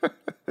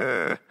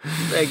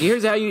 Like,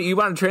 here's how you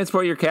want to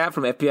transport your cat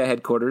from FBI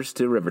headquarters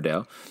to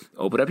Riverdale.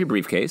 Open up your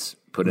briefcase,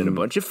 put in a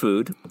bunch of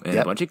food, and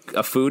a bunch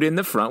of food in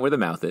the front where the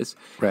mouth is,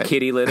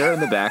 kitty litter in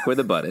the back where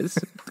the butt is.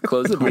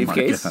 Close the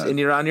briefcase, and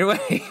you're on your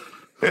way.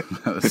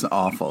 That's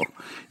awful.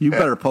 You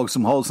better poke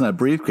some holes in that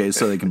briefcase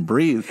so they can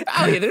breathe.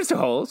 Oh, yeah, there's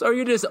holes. Or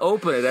you just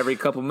open it every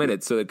couple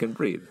minutes so it can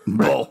breathe.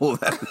 No,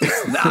 that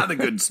is not a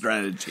good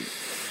strategy.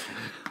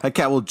 That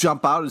cat will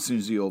jump out as soon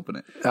as you open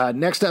it.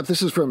 Next up,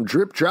 this is from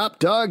Drip Drop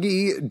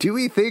Doggy. Do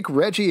we think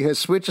Reggie has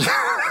switched?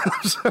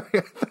 I'm sorry, I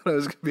thought I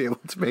was going to be able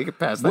to make it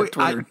past that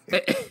Twitter.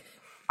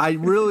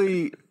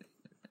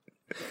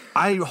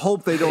 I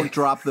hope they don't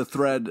drop the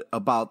thread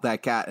about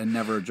that cat and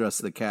never address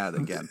the cat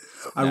again.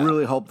 I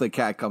really hope the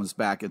cat comes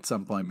back at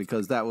some point,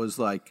 because that was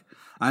like,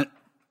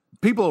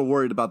 people are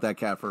worried about that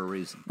cat for a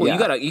reason. Well,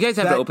 you guys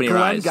have to open your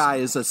eyes. That guy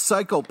is a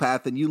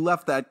psychopath, and you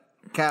left that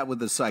cat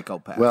with a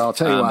psychopath. Well, I'll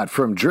tell you what,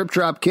 from Drip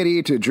Drop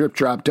Kitty to Drip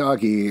Drop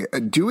Doggy,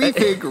 do we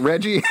think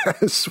Reggie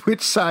has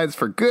switched sides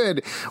for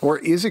good, or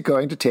is it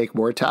going to take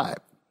more time?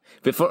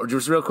 Before,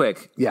 just real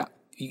quick. Yeah.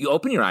 You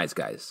open your eyes,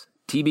 guys.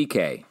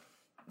 TBK,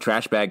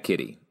 Trash Bag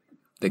Kitty.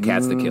 The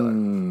cat's the killer.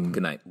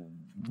 Good night.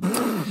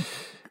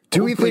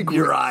 Do we think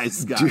your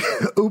eyes, guys?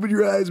 Open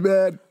your eyes,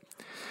 man.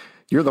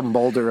 You're the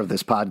Mulder of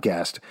this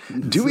podcast.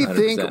 Do we 100%.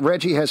 Think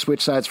Reggie has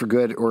switched sides for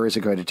good, or is it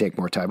going to take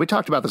more time? We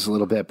talked about this a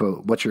little bit,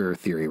 but what's your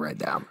theory right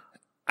now?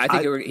 I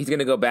think he's going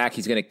to go back.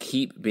 He's going to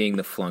keep being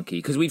the flunky,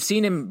 because we've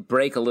seen him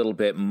break a little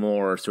bit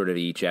more sort of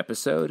each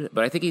episode,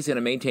 but I think he's going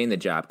to maintain the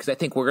job, because I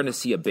think we're going to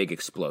see a big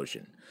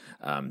explosion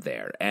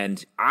there.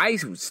 And I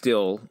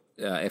still,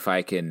 if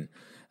I can,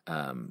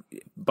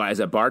 as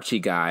a Barchi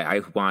guy,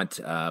 I want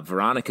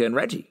Veronica and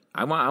Reggie.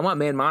 I want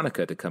Man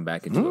Monica to come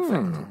back into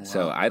effect. Wow.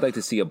 So I'd like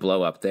to see a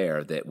blow up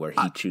there where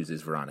he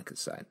chooses Veronica's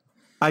side.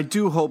 I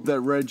do hope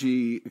that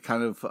Reggie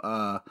kind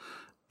of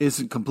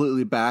isn't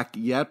completely back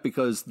yet,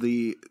 because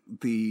the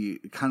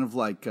kind of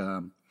like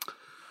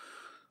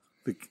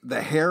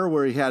the hair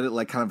where he had it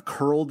like kind of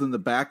curled in the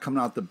back, coming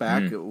out the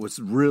back, it was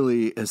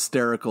really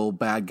hysterical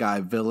bad guy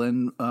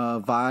villain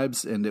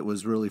vibes, and it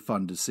was really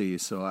fun to see.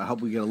 So I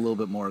hope we get a little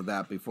bit more of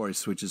that before he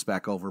switches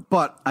back over.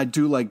 But I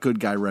do like good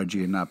guy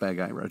Reggie and not bad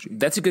guy Reggie.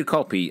 That's a good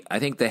call, Pete. I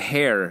think the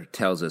hair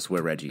tells us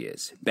where Reggie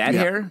is. Bad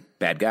hair,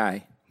 bad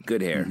guy.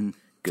 Good hair,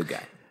 good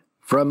guy.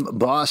 From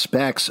Boss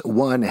Bex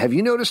 1, have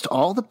you noticed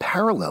all the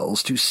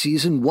parallels to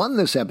season 1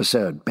 this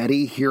episode?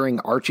 Betty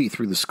hearing Archie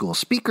through the school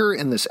speaker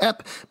in this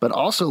ep, but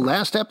also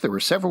last ep there were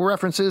several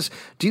references.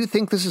 Do you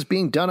think this is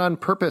being done on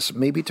purpose,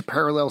 maybe to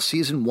parallel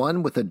season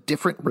 1 with a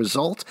different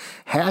result?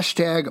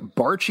 Hashtag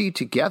Barchi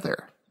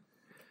together.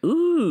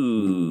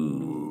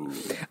 Ooh.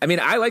 I mean,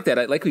 I like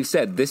that. Like we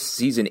said, this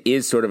season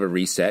is sort of a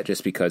reset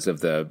just because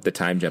of the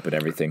time jump and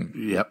everything.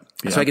 Yep.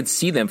 So I could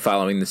see them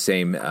following the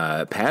same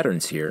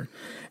patterns here.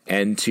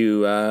 And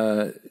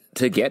to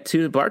get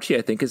to Barchi,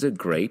 I think, is a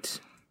great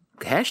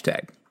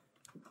hashtag.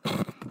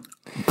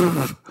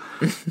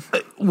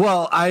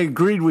 Well, I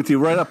agreed with you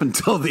right up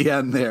until the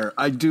end there.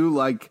 I do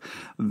like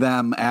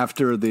them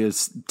after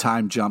this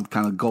time jump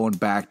kind of going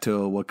back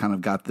to what kind of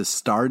got this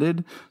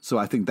started. So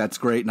I think that's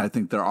great. And I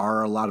think there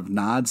are a lot of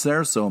nods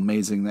there. So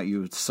amazing that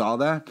you saw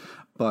that.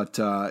 But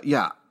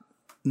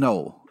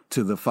no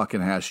to the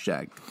fucking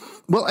hashtag.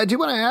 Well, I do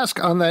want to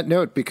ask on that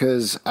note,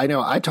 because I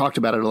know I talked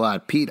about it a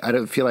lot. Pete, I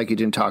don't feel like you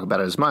didn't talk about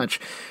it as much.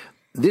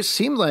 This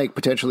seemed like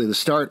potentially the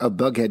start of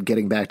Bughead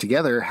getting back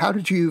together. How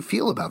did you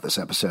feel about this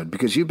episode?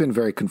 Because you've been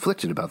very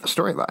conflicted about the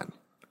storyline.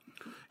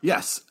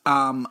 Yes.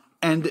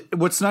 And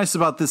what's nice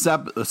about this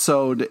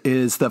episode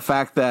is the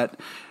fact that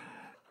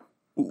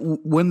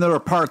when they're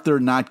apart, they're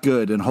not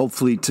good, and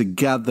hopefully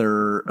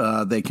together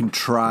they can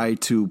try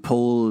to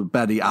pull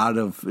Betty out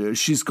of.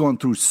 She's going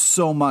through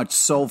so much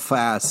so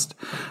fast,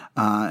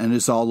 and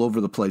it's all over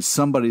the place.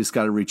 Somebody's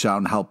got to reach out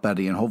and help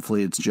Betty, and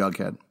hopefully it's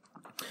Jughead.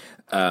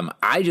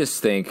 I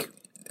just think,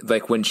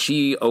 like, when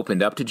she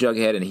opened up to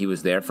Jughead and he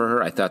was there for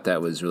her, I thought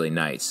that was really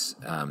nice,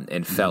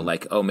 and felt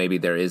like, oh, maybe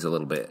there is a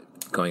little bit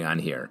going on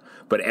here.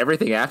 But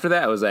everything after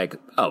that, I was like,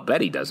 oh,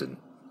 Betty doesn't.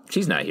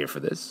 She's not here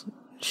for this.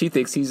 She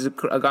thinks he's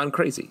gone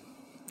crazy.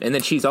 And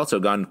then she's also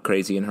gone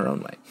crazy in her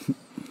own way.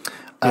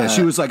 Yeah,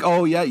 she was like,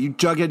 "Oh yeah, you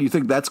Jughead, you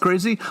think that's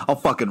crazy? I'll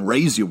fucking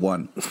raise you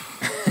one."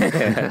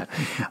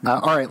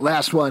 All right,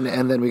 last one,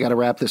 and then we got to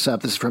wrap this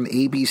up. This is from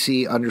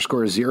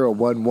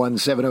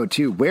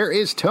ABC_011702. Where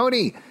is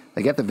Tony?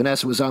 I get that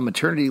Vanessa was on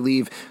maternity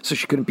leave, so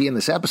she couldn't be in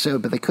this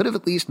episode, but they could have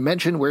at least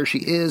mentioned where she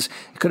is.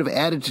 It could have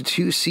added to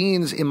 2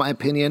 scenes, in my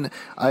opinion.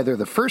 Either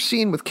the first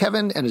scene with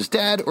Kevin and his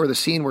dad, or the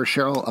scene where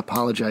Cheryl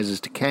apologizes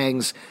to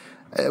Kangs.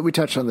 We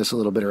touched on this a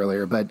little bit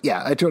earlier, but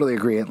yeah, I totally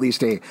agree. At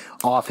least a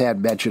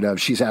offhand mention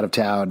of she's out of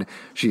town,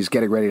 she's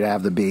getting ready to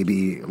have the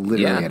baby,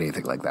 literally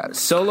anything like that.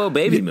 Solo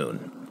baby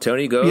moon.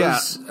 Tony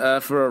goes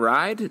for a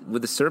ride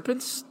with the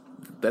serpents.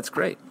 That's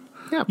great.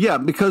 Yeah,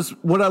 because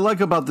what I like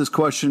about this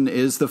question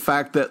is the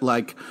fact that,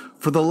 like,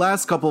 for the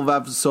last couple of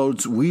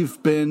episodes,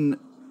 we've been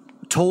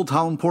told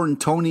how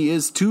important Tony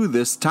is to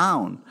this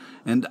town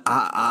and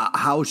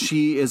how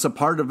she is a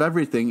part of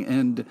everything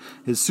and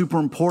is super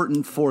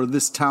important for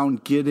this town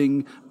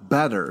getting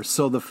better.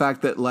 So the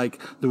fact that, like,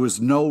 there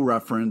was no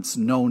reference,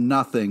 no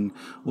nothing,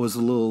 was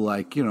a little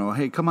like, you know,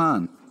 hey, come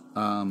on.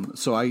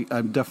 So I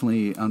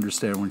definitely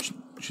understand where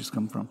she's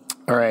come from.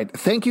 All right.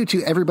 Thank you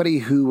to everybody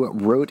who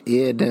wrote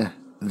in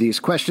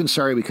these questions.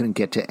 Sorry we couldn't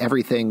get to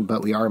everything,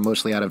 but we are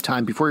mostly out of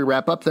time. Before we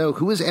wrap up, though,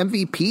 who is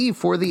MVP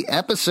for the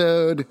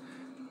episode?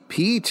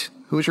 Pete,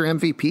 who is your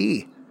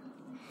MVP?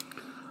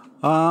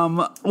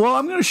 Well,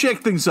 I'm going to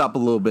shake things up a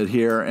little bit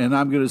here, and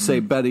I'm going to say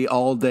Betty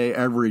all day,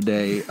 every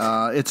day.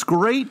 It's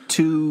great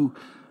to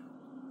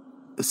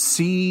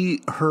see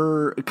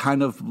her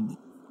kind of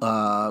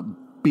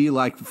be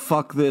like,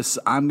 fuck this,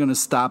 I'm going to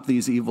stop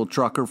these evil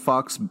trucker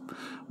fucks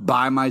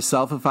by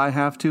myself if I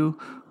have to.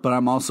 But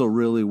I'm also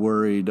really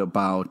worried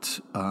about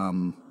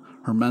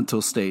her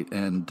mental state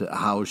and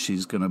how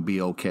she's going to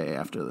be okay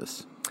after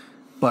this.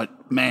 But,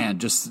 man,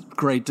 just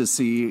great to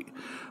see.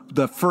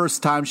 The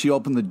first time she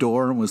opened the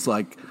door and was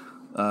like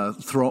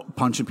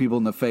punching people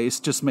in the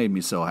face just made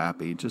me so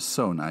happy. Just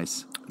so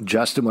nice.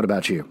 Justin, what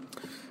about you?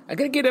 I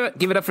gotta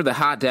give it up for the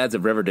hot dads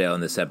of Riverdale in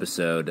this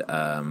episode.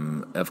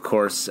 Of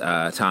course,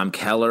 Tom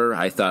Keller,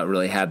 I thought,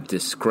 really had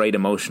this great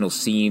emotional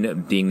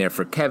scene being there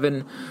for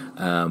Kevin.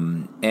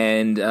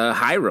 And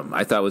Hiram,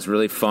 I thought was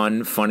really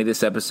funny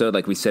this episode.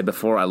 Like we said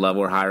before, I love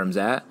where Hiram's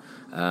at.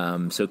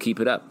 So keep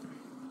it up.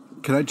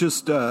 Can I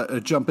just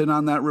jump in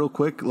on that real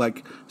quick?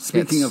 Like,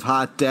 speaking of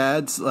hot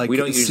dads, like, we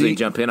don't usually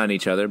jump in on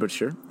each other, but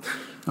sure.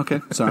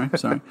 Okay, sorry.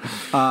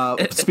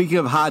 Speaking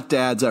of hot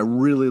dads, I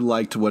really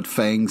liked what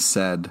Fang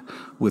said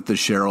with the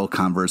Cheryl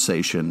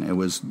conversation. It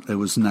was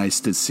nice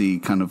to see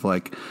kind of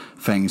like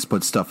Fang's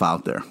put stuff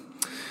out there.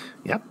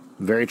 Yep.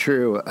 Very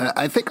true.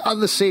 I think on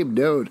the same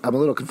note, I'm a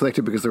little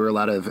conflicted because there were a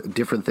lot of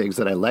different things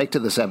that I liked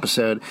in this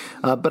episode,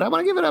 but I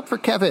want to give it up for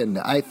Kevin.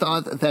 I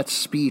thought that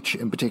speech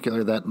in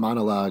particular, that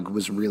monologue,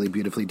 was really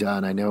beautifully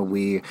done. I know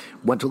we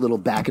went a little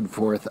back and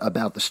forth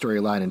about the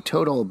storyline in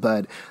total,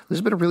 but this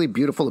has been a really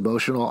beautiful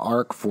emotional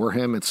arc for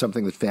him. It's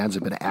something that fans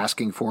have been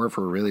asking for a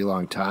really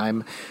long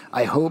time.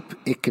 I hope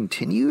it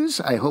continues.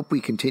 I hope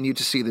we continue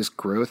to see this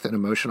growth and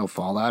emotional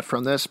fallout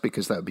from this,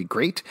 because that would be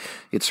great.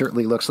 It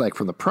certainly looks like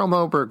from the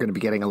promo we're going to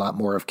be getting a lot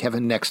more of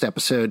Kevin next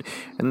episode,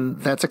 and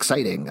that's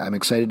exciting. I'm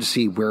excited to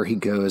see where he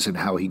goes and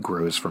how he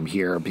grows from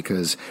here,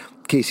 because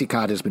Casey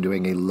Cott has been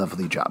doing a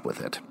lovely job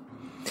with it.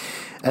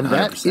 And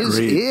that is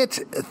it.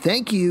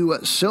 Thank you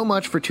so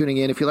much for tuning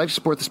in. If you'd like to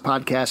support this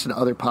podcast and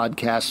other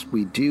podcasts,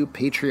 we do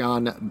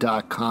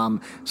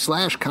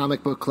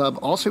patreon.com/Comic Book Club.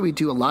 Also, we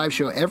do a live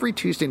show every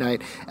Tuesday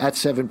night at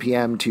 7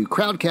 p.m. to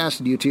Crowdcast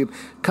and YouTube.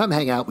 Come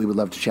hang out. We would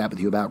love to chat with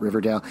you about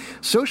Riverdale.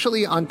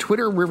 Socially on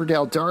Twitter,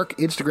 Riverdale Dark,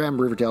 Instagram,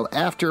 Riverdale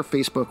After,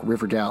 Facebook,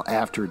 Riverdale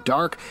After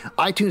Dark,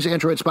 iTunes,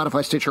 Android,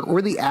 Spotify, Stitcher,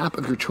 or the app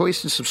of your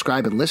choice to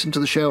subscribe and listen to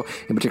the show.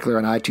 In particular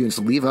on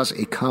iTunes, leave us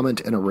a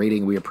comment and a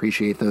rating. We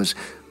appreciate those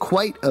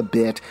quite a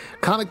bit.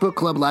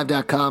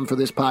 ComicBookClubLive.com for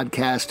this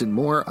podcast and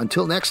more.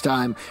 Until next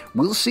time,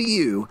 we'll see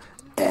you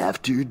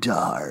after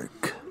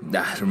dark.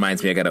 It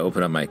reminds me, I got to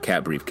open up my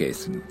cat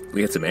briefcase.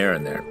 We get some air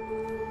in there.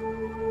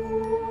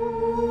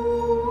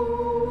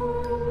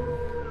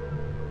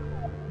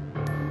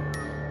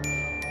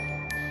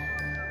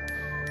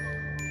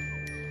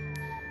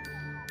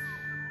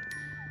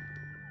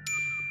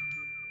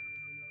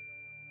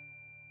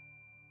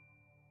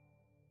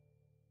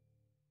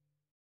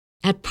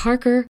 At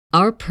Parker,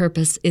 our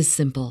purpose is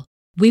simple.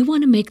 We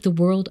want to make the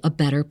world a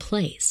better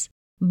place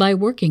by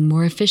working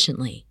more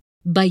efficiently,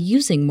 by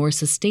using more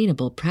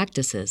sustainable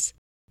practices,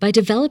 by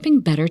developing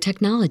better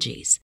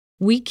technologies.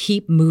 We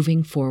keep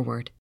moving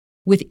forward.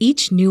 With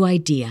each new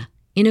idea,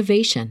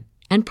 innovation,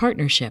 and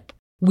partnership,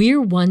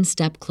 we're one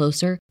step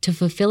closer to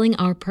fulfilling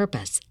our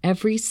purpose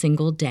every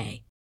single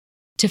day.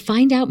 To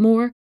find out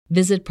more,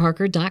 visit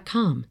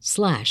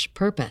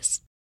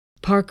parker.com/purpose.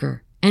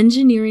 Parker,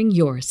 engineering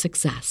your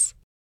success.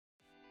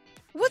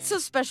 What's so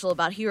special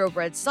about Hero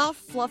Bread's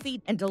soft,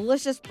 fluffy, and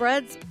delicious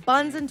breads,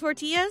 buns, and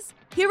tortillas?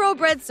 Hero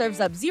Bread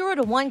serves up 0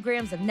 to 1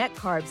 grams of net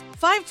carbs,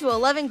 5 to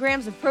 11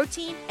 grams of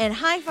protein, and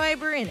high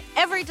fiber in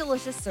every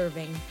delicious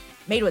serving.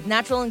 Made with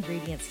natural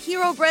ingredients,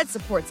 Hero Bread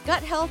supports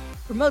gut health,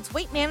 promotes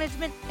weight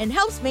management, and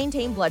helps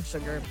maintain blood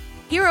sugar.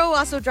 Hero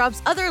also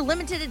drops other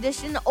limited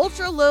edition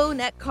ultra-low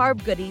net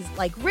carb goodies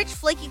like rich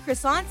flaky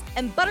croissants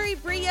and buttery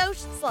brioche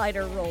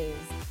slider rolls.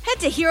 Head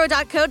to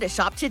hero.co to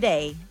shop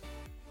today.